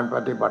ล้วการป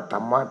ฏิบัติธร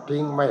รมะ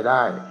ทิ้งไม่ไ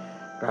ด้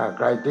ถ้าใ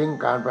ครทิ้ง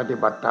การปฏิ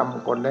บัติธรรม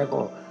คนนั้น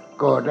ก็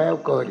เกิดแล้ว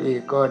เกิดอี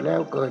กเกิดแล้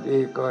วเกิดอี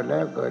กเกิดแล้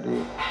วเกิดอี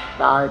ก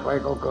ตายไป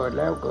ก็เกิด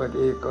แล้วเกิด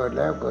อีกเกิด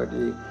แล้วเกิด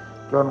อีก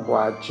จนกว่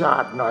าชา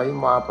ติไหน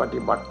มาป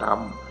ฏิบัติธรรม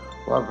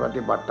ว่าป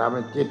ฏิบัติธรรมใ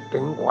ห้จิตถึ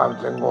งความ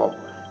สงบ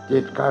จิ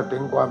ตเข้าถึ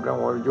งความส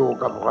งบอยู่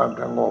กับความ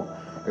สงบ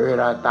เว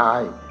ลาตาย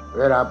เ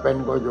วลาเป็น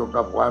ก็อยู่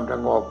กับความส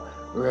งบ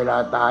เวลา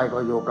ตายก็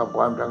อยู่กับค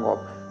วามสงบ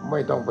ไม่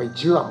ต้องไปเ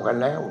ชื่อมกัน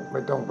แล้วไ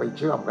ม่ต้องไปเ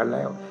ชื่อมกันแ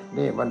ล้ว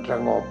นี่มันส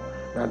งบ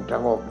นั่นส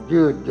งบ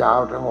ยืดยาว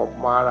สงบ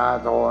มารา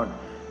ธอน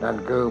นั่น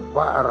คือพ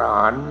ระอร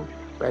หันต์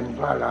เป็นพ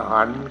ระอร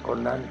หันต์คน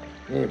นั้น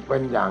นี่เป็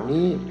นอย่าง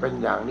นี้เป็น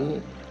อย่างนี้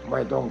ไ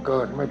ม่ต้องเกิ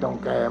ดไม่ต้อง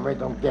แก่ไม่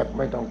ต้องเจ็บไ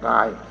ม่ต้องต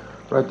าย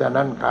เพราะฉะ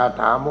นั้นคา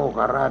ถาโมคค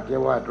ราช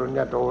วาสุญญ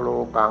โตโล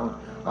กัง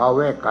อเว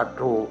กัต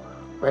ถุ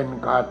เป็น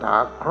คาถา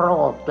คร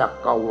อบจั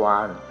กรวา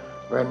ล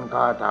เป็นค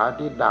าถา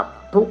ที่ดับ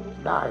ทุกข์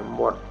ได้ห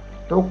มด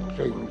ทุก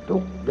สิ่งทุ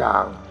กอย่า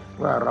งเ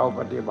มื่อเรา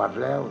ปฏิบัติ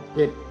แล้ว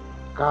จิต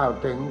เข้า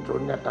ถึงสุ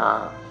ญญตา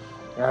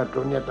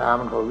สุญญตา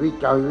มันก็วิ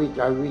จั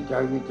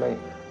ย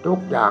ทุก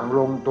อย่างล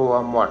งตัว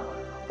หมด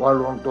พอ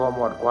ลงตัวห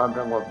มดความส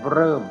งบ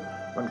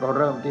มันก็เ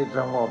ริ่มที่ส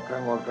งบ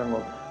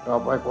ต่อ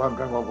ไปความ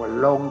สงบก็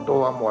ลงตั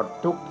วหมด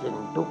ทุกสิ่ง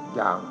ทุกอ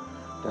ย่าง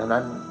ฉะ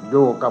นั้นอ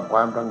ยู่กับคว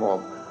ามสงบ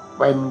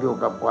เป็นอยู่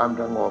กับความ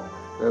สงบ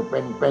เ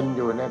ป็นอ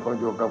ยู่เนี่ยก็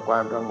อยู่กับควา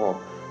มสงบ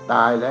ต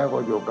ายแล้วก็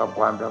อยู่กับ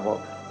ความสงบ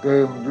คือ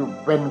อยู่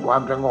เป็นควา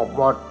มสงบ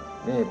หมด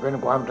นี่เป็น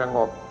ความสง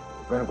บ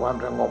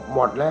หม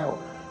ดแล้ว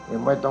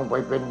ไม่ต้องไป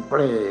เป็นเป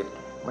รต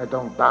ไม่ต้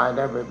องตายไ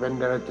ด้ไปเป็น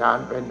เดรัจฉาน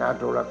เป็นอ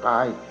สุรกา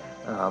ย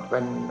เป็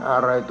นอะ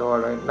ไรตัวอ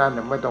ะไรนั่น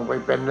ไม่ต้องไป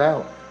เป็นแล้ว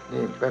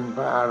นี่เป็นพ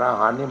ระอร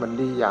หันต์นี่มัน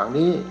ดีอย่าง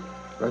นี้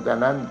เพราะฉะ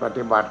นั้นป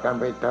ฏิบัติกัน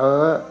ไปเถอ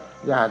ะ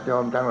ญาติโย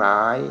มทั้งหล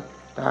าย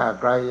ถ้า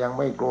ใครยัง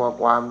ไม่กลัว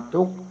ความ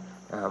ทุกข์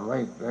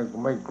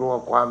ไม่กลัว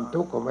ความ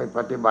ทุกข์ก็ไม่ป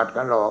ฏิบัติ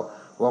กันหรอก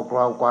พอกลั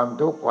วความ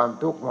ทุกข์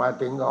มา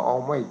ถึงก็เอา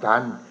ไม่ทั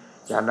น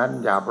ฉะนั้น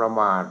อย่าประ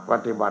มาทป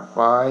ฏิบัติ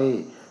ไป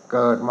เ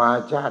กิดมา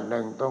ชาติห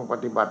นึ่งต้องป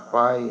ฏิบัติไป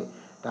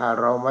ถ้า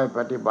เราไม่ป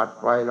ฏิบัติ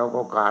ไปเรา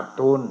ก็ขาด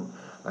ทุน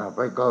ไป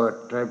เกิด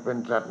เป็น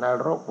สัตว์น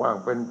รกบ้าง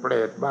เป็นเปร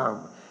ตบ้าง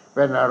เ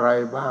ป็นอะไร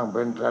บ้างเ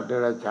ป็นสัตว์เด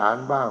รัจฉาน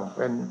บ้างเ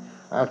ป็น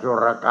อสุ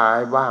รกาย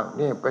บ้าง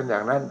นี่เป็นอย่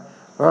างนั้น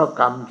เพราะ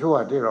กรรมชั่ว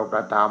ที่เราก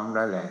ระทำ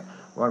นั่นแหละ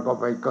มันก็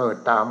ไปเกิด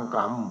ตามก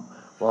รรม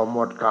พอหม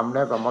ดกรรมแ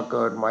ล้วก็มาเ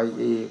กิดใหม่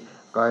อีก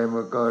เ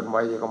กิดใหม่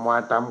อีกก็มา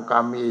ทำกรร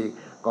มอีก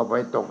ก็ไป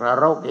ตกน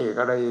รกอีก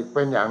อะไรอีกเ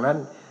ป็นอย่างนั้น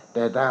แ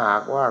ต่ถ้าหา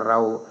กว่าเรา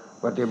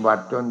ปฏิบั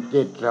ติจน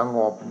จิตสง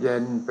บเย็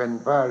นเป็น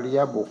พระอริย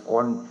บุคค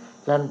ล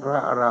ชั้นพระ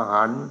อร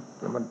หันต์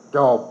มันจ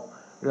บ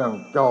เรื่อง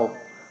จบ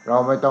เรา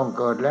ไม่ต้อง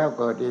เกิดแล้ว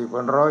เกิดอีกเป็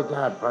นร้อยช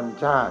าติพัน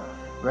ชาติ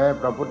แม้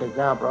พระพุทธเ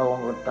จ้าพระอง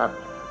ค์ตรัส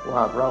ว่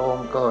าพระอง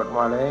ค์เกิดม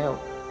าแล้ว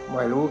ไ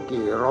ม่รู้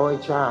กี่ร้อย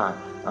ชาติ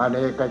อเน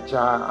กช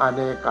าอเ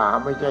นกา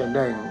ไม่ใช่ห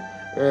นึ่ง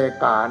เอ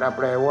กานะแ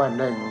ปลว่า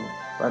หนึ่ง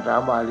ภาษา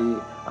บาลี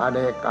อเน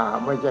กา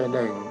ไม่ใช่ห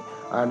นึ่ง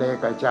อเน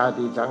กชา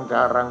ติสังส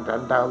ารังสั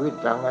นทาวิ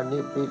สังอนิ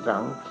พิสั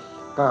ง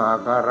กหา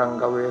การัง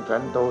กเวสั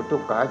นโตทุ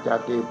กขาจา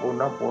ติปุ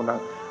ณปุณัง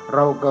เร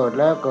าเกิด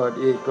แล้วเกิด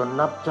อีกจน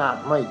นับชาติ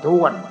ไม่ถ้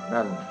วน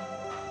นั่น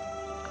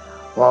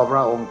พอพร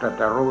ะองค์ตรั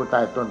สรู้ใ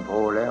ต้ต้นโพ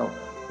แล้ว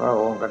พระ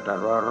องค์ก็ตรัส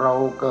ว่าเรา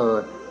เกิ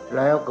ดแ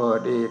ล้วเกิ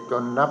ดอีกจ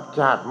นนับช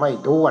าติไม่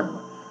ถ้วน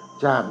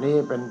ชาตินี้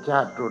เป็นชา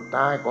ติสุด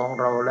ท้ายของ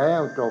เราแล้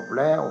วจบ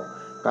แล้ว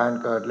การ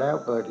เกิดแล้ว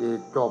เกิดอีก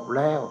จบแ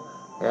ล้ว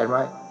เห็นไหม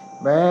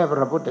แม้พ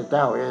ระพุทธเ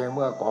จ้าเองเ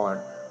มื่อก่อน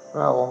พ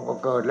ระองค์ก็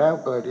เกิดแล้ว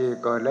เกิดอีก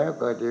เกิดแล้ว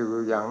เกิดอีกอ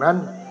ยู่อย่างนั้น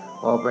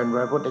พอเป็นพ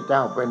ระพุทธเจ้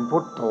าเป็นพุ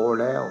ทโธ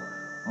แล้ว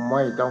ไ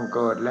ม่ต้องเ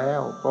กิดแล้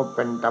วก็เ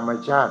ป็นธรรม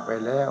ชาติไป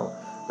แล้ว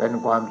เป็น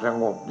ความส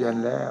งบเย็น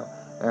แล้ว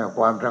ค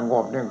วามสง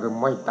บนี่คือ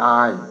ไม่ต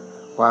าย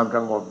ความส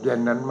งบเย็น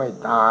นั้นไม่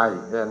ตาย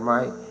เห็นไหม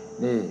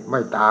นี่ไ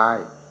ม่ตาย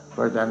เพ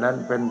ราะฉะนั้น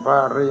เป็นพระ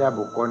อริย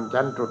บุคคล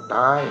ชั้นสุด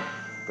ท้าย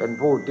เป็น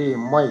ผู้ที่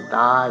ไม่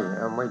ตาย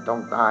ไม่ต้อ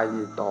งตาย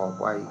อีกต่อ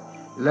ไป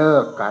เลิ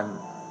กกัน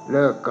เ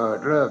ลิกเกิด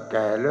เลิกแ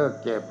ก่เลิก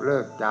เจ็บเลิ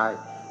กตาย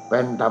เป็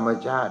นธรรม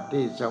ชาติ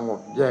ที่สง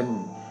บเย็น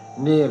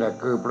นี่แหละ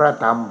คือพระ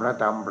ธรรมพระ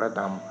ธรรมพระ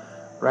ธรรม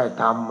พระ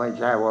ธรรมไม่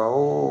ใช่ว่าโ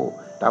อ้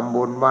ทำ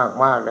บุญ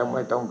มากๆแล้วไ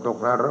ม่ต้องตก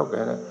นรกเล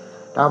ยนะ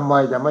ทำไม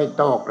จะไม่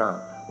ตกล่ะ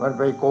มันไ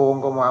ปโกง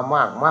ก็มา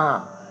มาก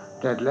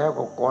เสร็จแล้ว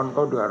ก็คนเข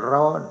าเดือด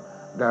ร้อน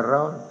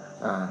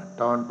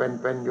ตอนเ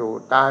ป็นอยู่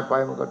ตายไป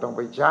มันก็ต้องไ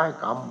ปใช้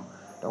กรรม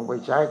ต้องไป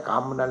ใช้กรร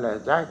มนั่นแหละ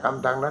ใช้กรรม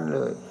ทางนั้นเล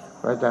ย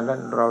เพราะฉะนั้น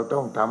เราต้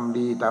องทำ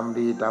ดี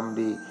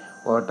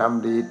พอท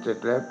ำดีเสร็จ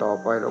แล้วต่อ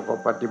ไปเราก็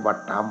ปฏิบั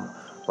ติธรรม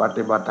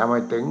ใ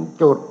ห้ถึง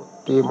จุด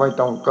ที่ไม่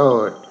ต้องเกิ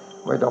ด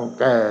ไม่ต้อง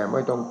แก่ไ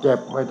ม่ต้องเจ็บ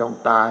ไม่ต้อง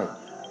ตาย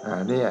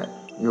เนี่ย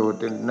อยู่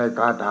ใน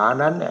คาถา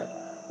นั้นเนี่ย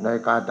ใน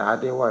คาถา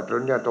ที่ว่าสุ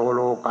ญญโตโ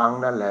ลกัง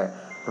นั่นแหละ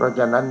เพราะฉ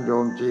ะนั้นโย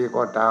มชี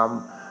ก็ตาม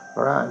พ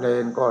ระเน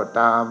รก็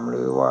ตามห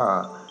รือว่า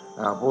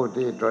ผู้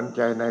ที่สนใ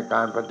จในก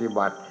ารปฏิ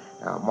บัติ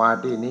มา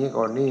ที่นี้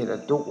ก็นี่แหละ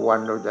ทุกวัน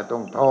เราจะต้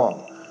องท่อง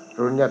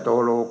สุญญโต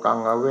โลกัง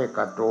อเวก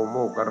โตโม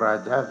กรา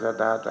ชส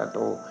ตาตโต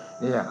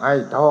เนี่ยให้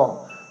ท่อ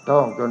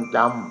งจนจ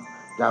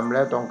ำแ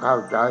ล้วต้องเข้า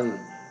ใจ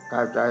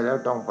แล้ว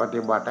ต้องป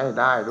ฏิบัติให้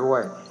ได้ด้ว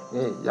ย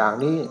นี่อย่าง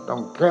นี้ต้อ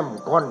งเข้ม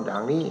ข้นอย่า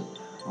งนี้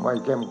ไม่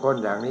เข้มข้น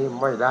อย่างนี้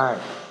ไม่ได้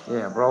เ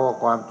นี่ยเพราะว่า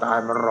ความตาย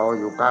มันรอ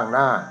อยู่ข้างห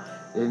น้า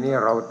ทีนี้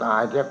เราตา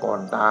ยเสียก่อ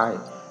นตาย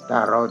ถ้า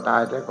เราตา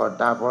ยเสียก่อน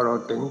ตายพอเรา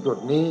ถึงจุด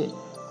นี้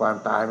ความ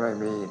ตายไม่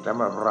มีสำ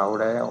หรับเรา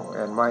แล้วเ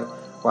ห็นไหม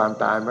ความ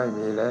ตายไม่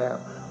มีแล้ว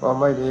พอ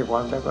ไม่มีควา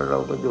มตายก็เรา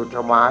ก็อยู่ส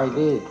บาย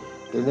ที่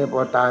ทีนี้พ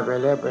อตายไป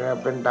แล้ว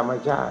เป็นธรรม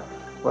ชาติ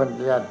เป็น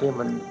ชาติที่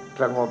มัน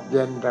สงบเ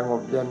ย็น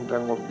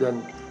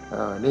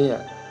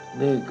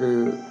นี่คือ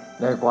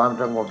ในความ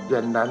สงบเย็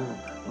นนั้น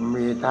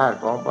มีธาตุ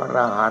ของพระอร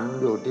หันต์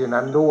อยู่ที่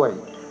นั้นด้วย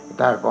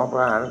ธาตุของพร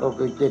ะอรหันต์ก็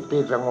คือจิต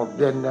ที่สงบ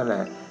เย็นนั่นแหล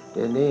ะ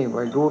ทีนี้ไ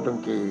ม่รู้ตั้ง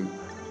กี่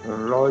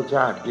ร้อยช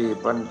าติกี่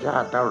พันชา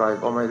ติเท่าไร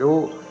ก็ไม่รู้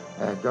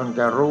จนจ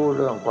ะรู้เ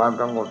รื่องความ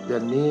สงบเย็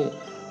นนี้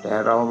แต่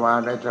เรามา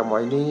ในสมั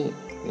ยนี้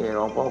นี่หล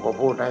วงพ่อก็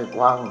พูดให้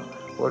ฟัง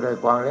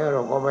แล้วเร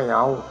าก็ไม่เอ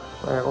า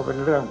ก็เป็น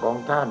เรื่องของ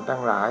ท่านทั้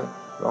งหลาย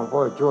หลวงพ่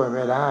อช่วยไ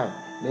ม่ได้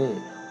นี่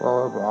พอ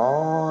หมอ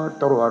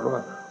ตรวจว่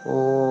าโอ้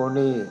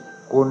นี่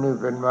คุณนี่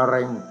เป็นมะเ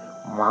ร็ง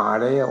มา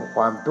แล้วค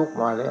วามทุกข์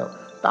มาแล้ว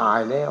ตาย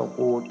แล้ว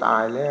กูตา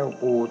ยแล้ว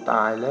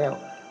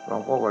หลว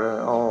งพ่อก็เลย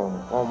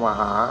พอมา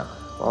หา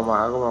ก็บ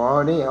อก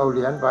นี่เอาเห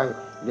รียญไป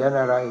เหรียญ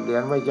อะไรเหรีย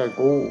ญไม่ใช่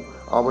กู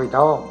เอาไป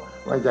ท่อง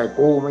ไม่ใช่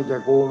กู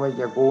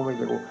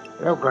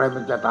แล้วใครมั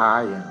นจะตา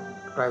ย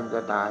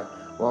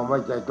ว่าไม่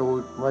ใช่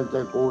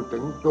กูถึ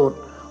งจุด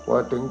ว่า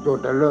ถึงจุด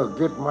จะเลิก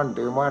ยึดมั่น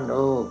ถือมั่น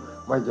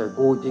ไม่ใช่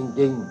กูจ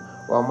ริง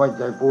ๆว่าไม่ใ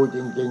ช่กูจ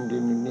ริงๆที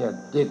นี้เนี่ย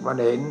จิตมัน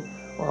เห็น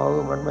ว่า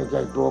มันไม่ใ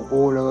ช่ตัว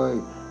กูเลย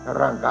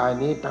ร่างกาย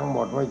นี้ทั้งหม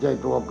ดไม่ใช่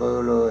ตัวเกอ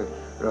เลย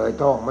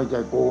ท่องไม่ใช่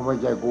กู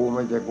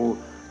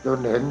จน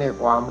เห็นใน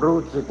ความรู้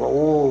สึกว่า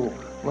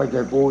ไม่ใ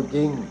ช่กูจ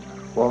ริง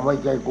ว่าไม่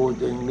ใช่กู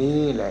จริง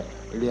นี้แหละ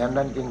เหรียญ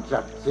นั้นจึง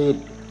ศักดิ์สิท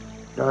ธิ์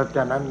เพราะฉ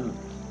ะนั้น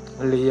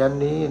เหรียญ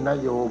นี้น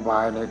โยบา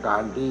ยในกา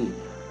รที่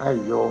ให้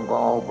โยมก็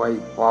เอาไป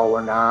ภาว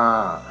นา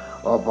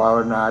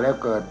แล้ว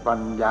เกิดปั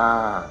ญญา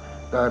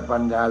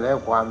แล้ว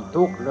ความ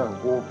ทุกข์เรื่อง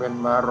กูเป็น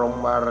มะเ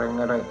ร็ง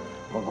อะไร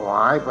มันก็ห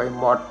ายไป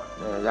หมด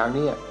อย่าง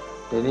นี้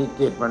ทีนี้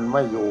จิตมันไ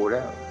ม่อยู่แ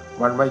ล้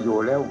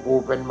วกู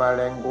เป็นมะเ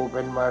ร็ง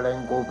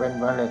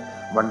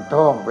มัน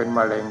ท้องเป็นม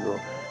ะเร็งอยู่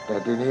แต่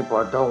ทีนี้พอ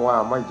ท้องว่า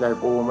ไม่ใช่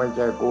กู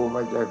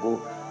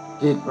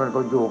จิตมัน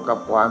ก็อยู่กับ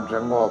ความส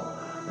งบ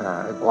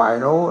ฝ่าย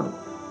โน้น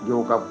อยู่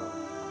กับ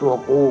ตัว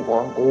กูขอ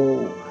งกู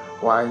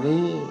ฝ่าย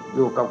นี้อ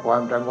ยู่กับควา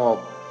มสงบ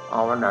เอ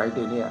าอันไหน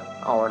ทีเนี้ย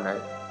เอาอันไหน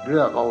เลื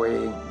อกเอาเอ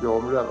งโย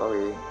มเลือกเอาเ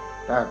อง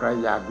ถ ถ้าใคร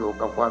อยากอยู่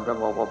กับความส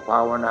งบก็ภา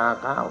วนา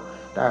เข้า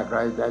ถ้าใคร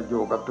จะอ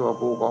ยู่กับตัว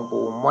กูของ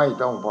กูไม่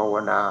ต้องภาว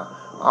นา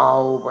เอา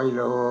ไป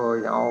เลย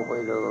เอาไป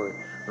เลย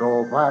โล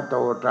ภะโท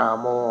สะ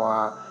โมห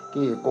ะ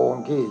ขี้โกง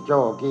ขี้โ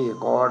จ้ขี้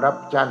คอร์รัป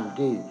ชัน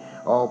ขี้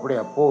เอาเปรี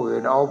ยบผู้อื่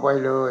นเอาไป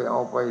เลยเอ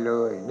าไปเล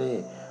ยนี่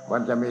มั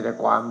นจะมีแต่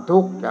ความทุ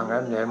กข์อย่าง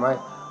นั้นเห็นไหม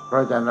เพรา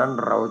ะฉะนั้น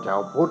เราชา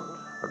วพุทธ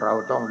เรา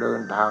ต้องเดิ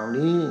นทาง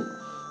นี้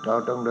เรา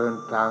ต้องเดิน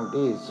ทาง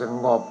ที่ส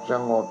ง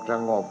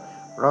บ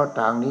เพราะ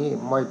ทางนี้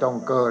ไม่ต้อง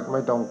เกิดไ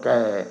ม่ต้องแ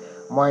ก่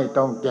ไม่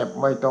ต้องเจ็บ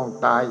ไม่ต้อง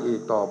ตายอี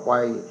กต่อไป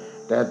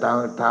แต่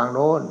ทางโ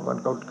น้นมัน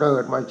ก็เกิ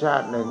ดมาชา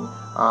ติหนึ่ง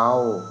เอา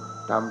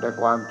ทำแต่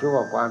ความชั่ว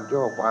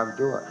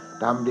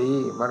ทำดี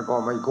มันก็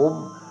ไม่คุ้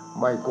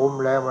ม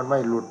แล้วมันไม่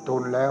หลุดทุ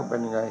นแล้วเป็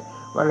นไง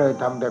มันเลย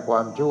ทำแต่คว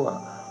ามชั่ว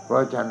เพรา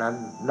ะฉะนั้น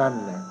นั่น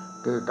แหละ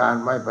คือการ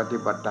ไม่ปฏิ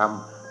บัติธรรม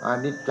อ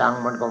นิจจัง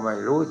มันก็ไม่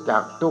รู้จั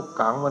กทุก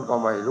ขังมันก็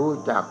ไม่รู้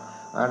จัก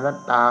อนัต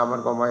ตามัน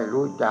ก็ไม่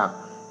รู้จัก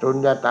สุญ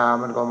ญตา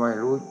มันก็ไม่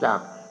รู้จัก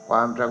คว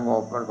ามสง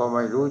บมันก็ไ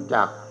ม่รู้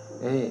จัก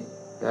นี่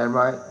เห็นไหม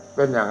เ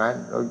ป็นอย่างนั้น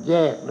เราแย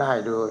กได้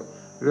เลย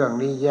เรื่อง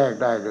นี้แยก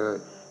ได้เลย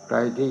ใคร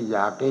ที่อย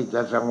ากที่จ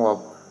ะสงบ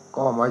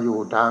ก็มาอยู่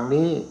ทาง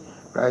นี้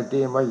ใคร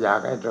ที่ไม่อยาก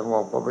ให้สง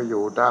บก็ไปอ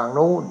ยู่ทาง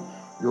นู้น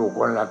อยู่ค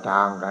นละท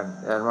างกัน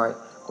เห็นไหม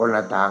คนล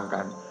ะทางกั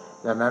น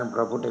ฉะนั้นพ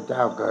ระพุทธเจ้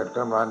าเกิด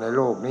ขึ้นมาในโ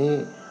ลกนี้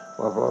เพ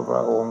ราะพร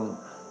ะองค์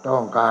ต้อ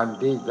งการ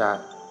ที่จะ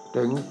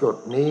ถึงจุด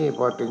นี้พ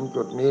อถึง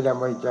จุดนี้แล้ว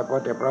ไม่ใช่เพรา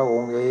ะแต่พระอ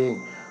งค์เอง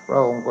พร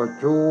ะองค์ก็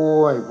ช่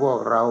วยพวก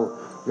เรา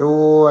ช่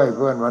วยเ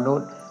พื่อนมนุ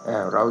ษย์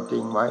เราจริ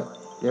งไหม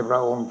ที่พร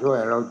ะองค์ช่วย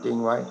เราจริง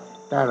ไหม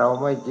ถ้าเรา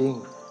ไม่จริง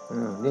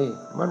นี่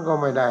มันก็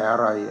ไม่ได้อะ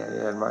ไร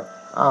เห็นไหม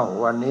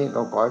วันนี้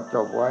ก็ขอจ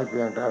บไว้เพี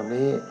ยงเท่า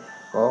นี้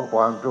ขอคว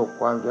ามสุข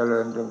ความเจริ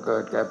ญจงเกิ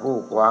ดแก่ผู้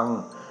ฟั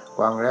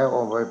งแล้วเอ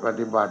าไปป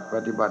ฏิบัติ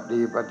ดี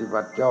ปฏิบั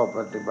ติชอบป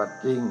ฏิบัติ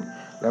จริง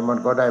แล้วมัน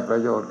ก็ได้ปร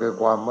ะโยชน์คือ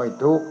ความไม่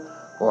ทุกข์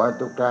ขอให้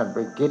ทุกท่านไป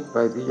คิดไป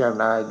พิจาร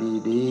ณา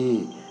ดี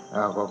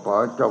ๆก็ขอ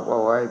จบเอ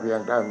าไว้เพีย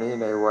งเท่านี้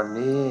ในวัน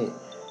นี้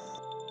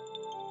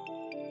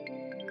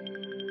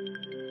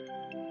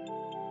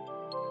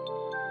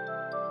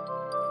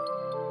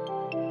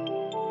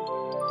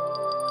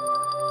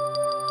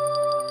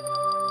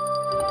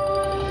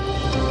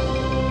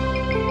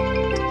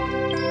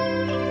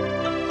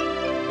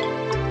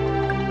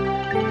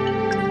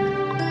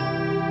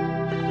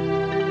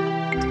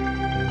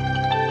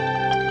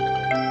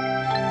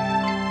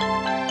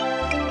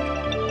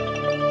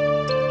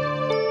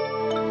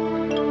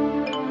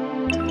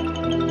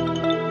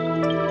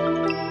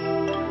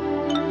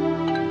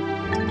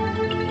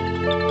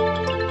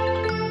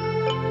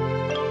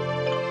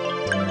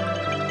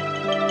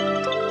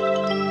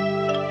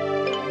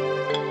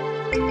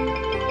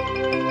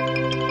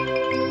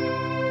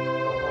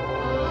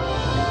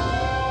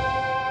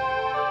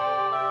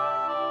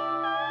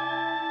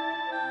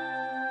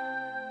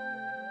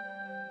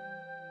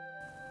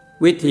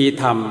วิธี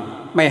ท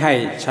ำไม่ให้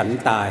ฉัน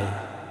ตาย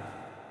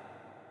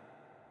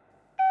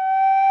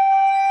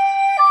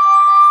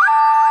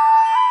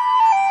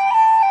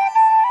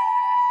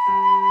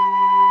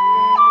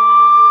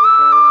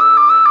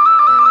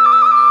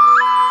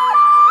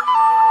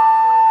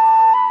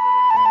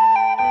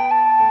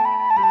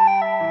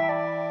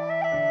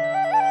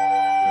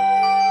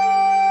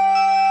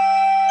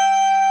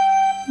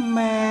แ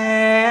ม้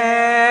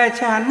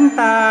ฉัน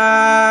ตา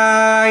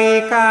ย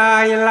กา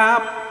ยลั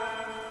บ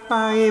ไป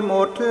หม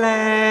ดแ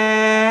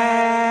ล้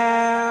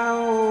ว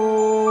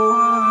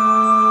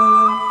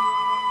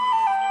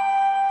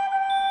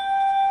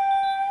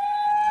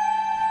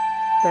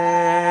แต่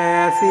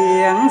เสี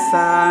ยง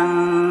สั่ง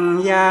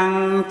ยัง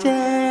แ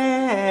จ้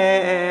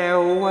ว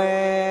แว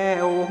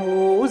วหู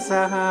ส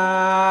หา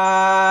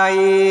ย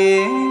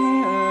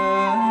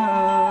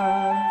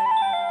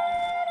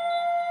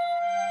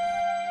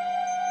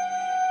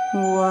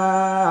ว่า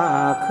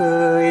เค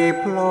ย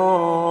พลอ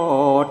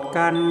ด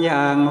กันอ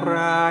ย่างไร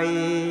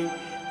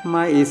ไ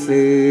ม่เ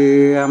สื่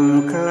อม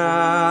คล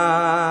า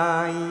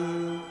ย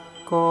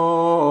ก็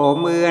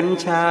เหมือน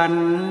ฉัน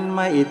ไ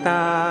ม่ต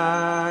า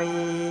ย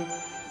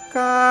ก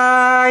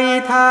าย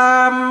ธร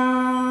รม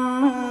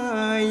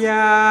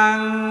ยัง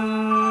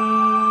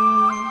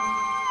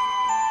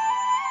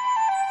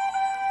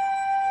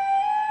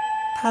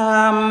ท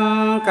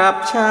ำกับ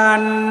ฉั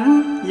น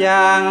อ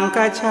ย่าง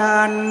กับฉั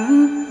น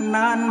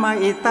นั้นไม่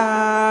ต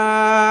า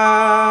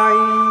ย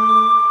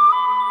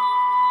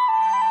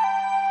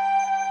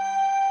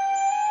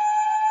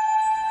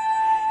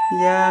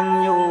ยัง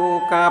อยู่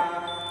กับ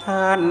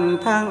ท่าน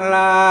ทั้งหล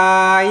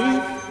าย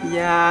อ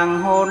ย่าง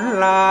หน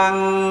หลัง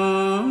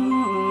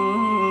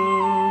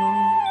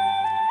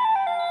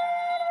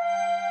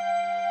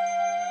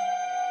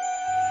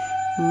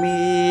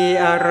มี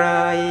อะไร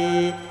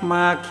ม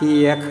าเ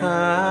ขี่ยค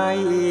าย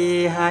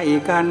ให้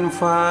กัน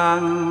ฟั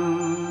ง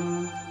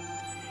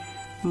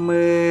เห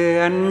มือ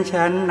น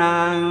ฉัน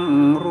นั่ง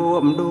ร่ว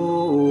มด้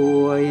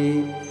วย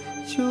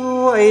ช่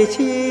วย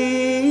ชี้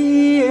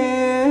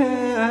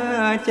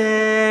แจ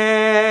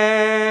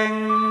ง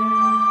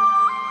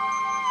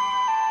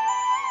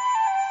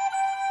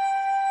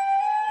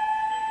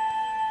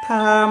ท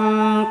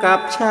ำ กั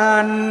บฉั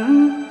น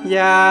อ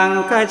ย่าง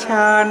กับ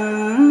ฉัน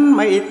ไ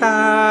ม่ต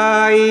า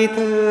ยเ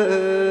ถิ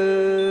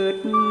ด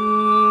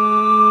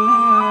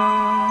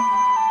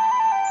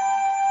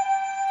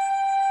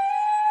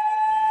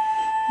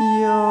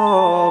ย่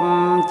อม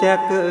จะ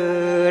เกิ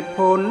ดผ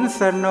ล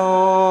สน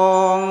อ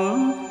ง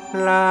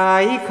หลา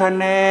ยแข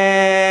น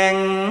ง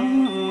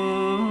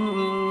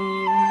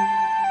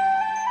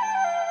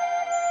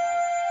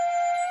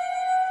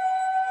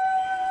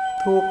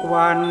ทุก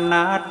วัน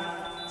นัด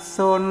ส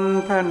น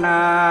ทน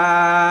า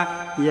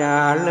อย่า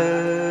เลิ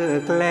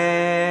กแล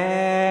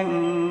ง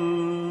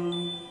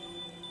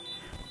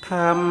ท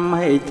ำใ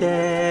ห้แ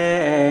จ้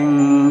ง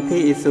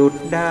ที่สุด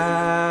ไ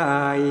ด้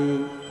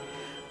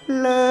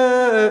เลิ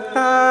ก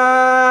ตา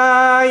ย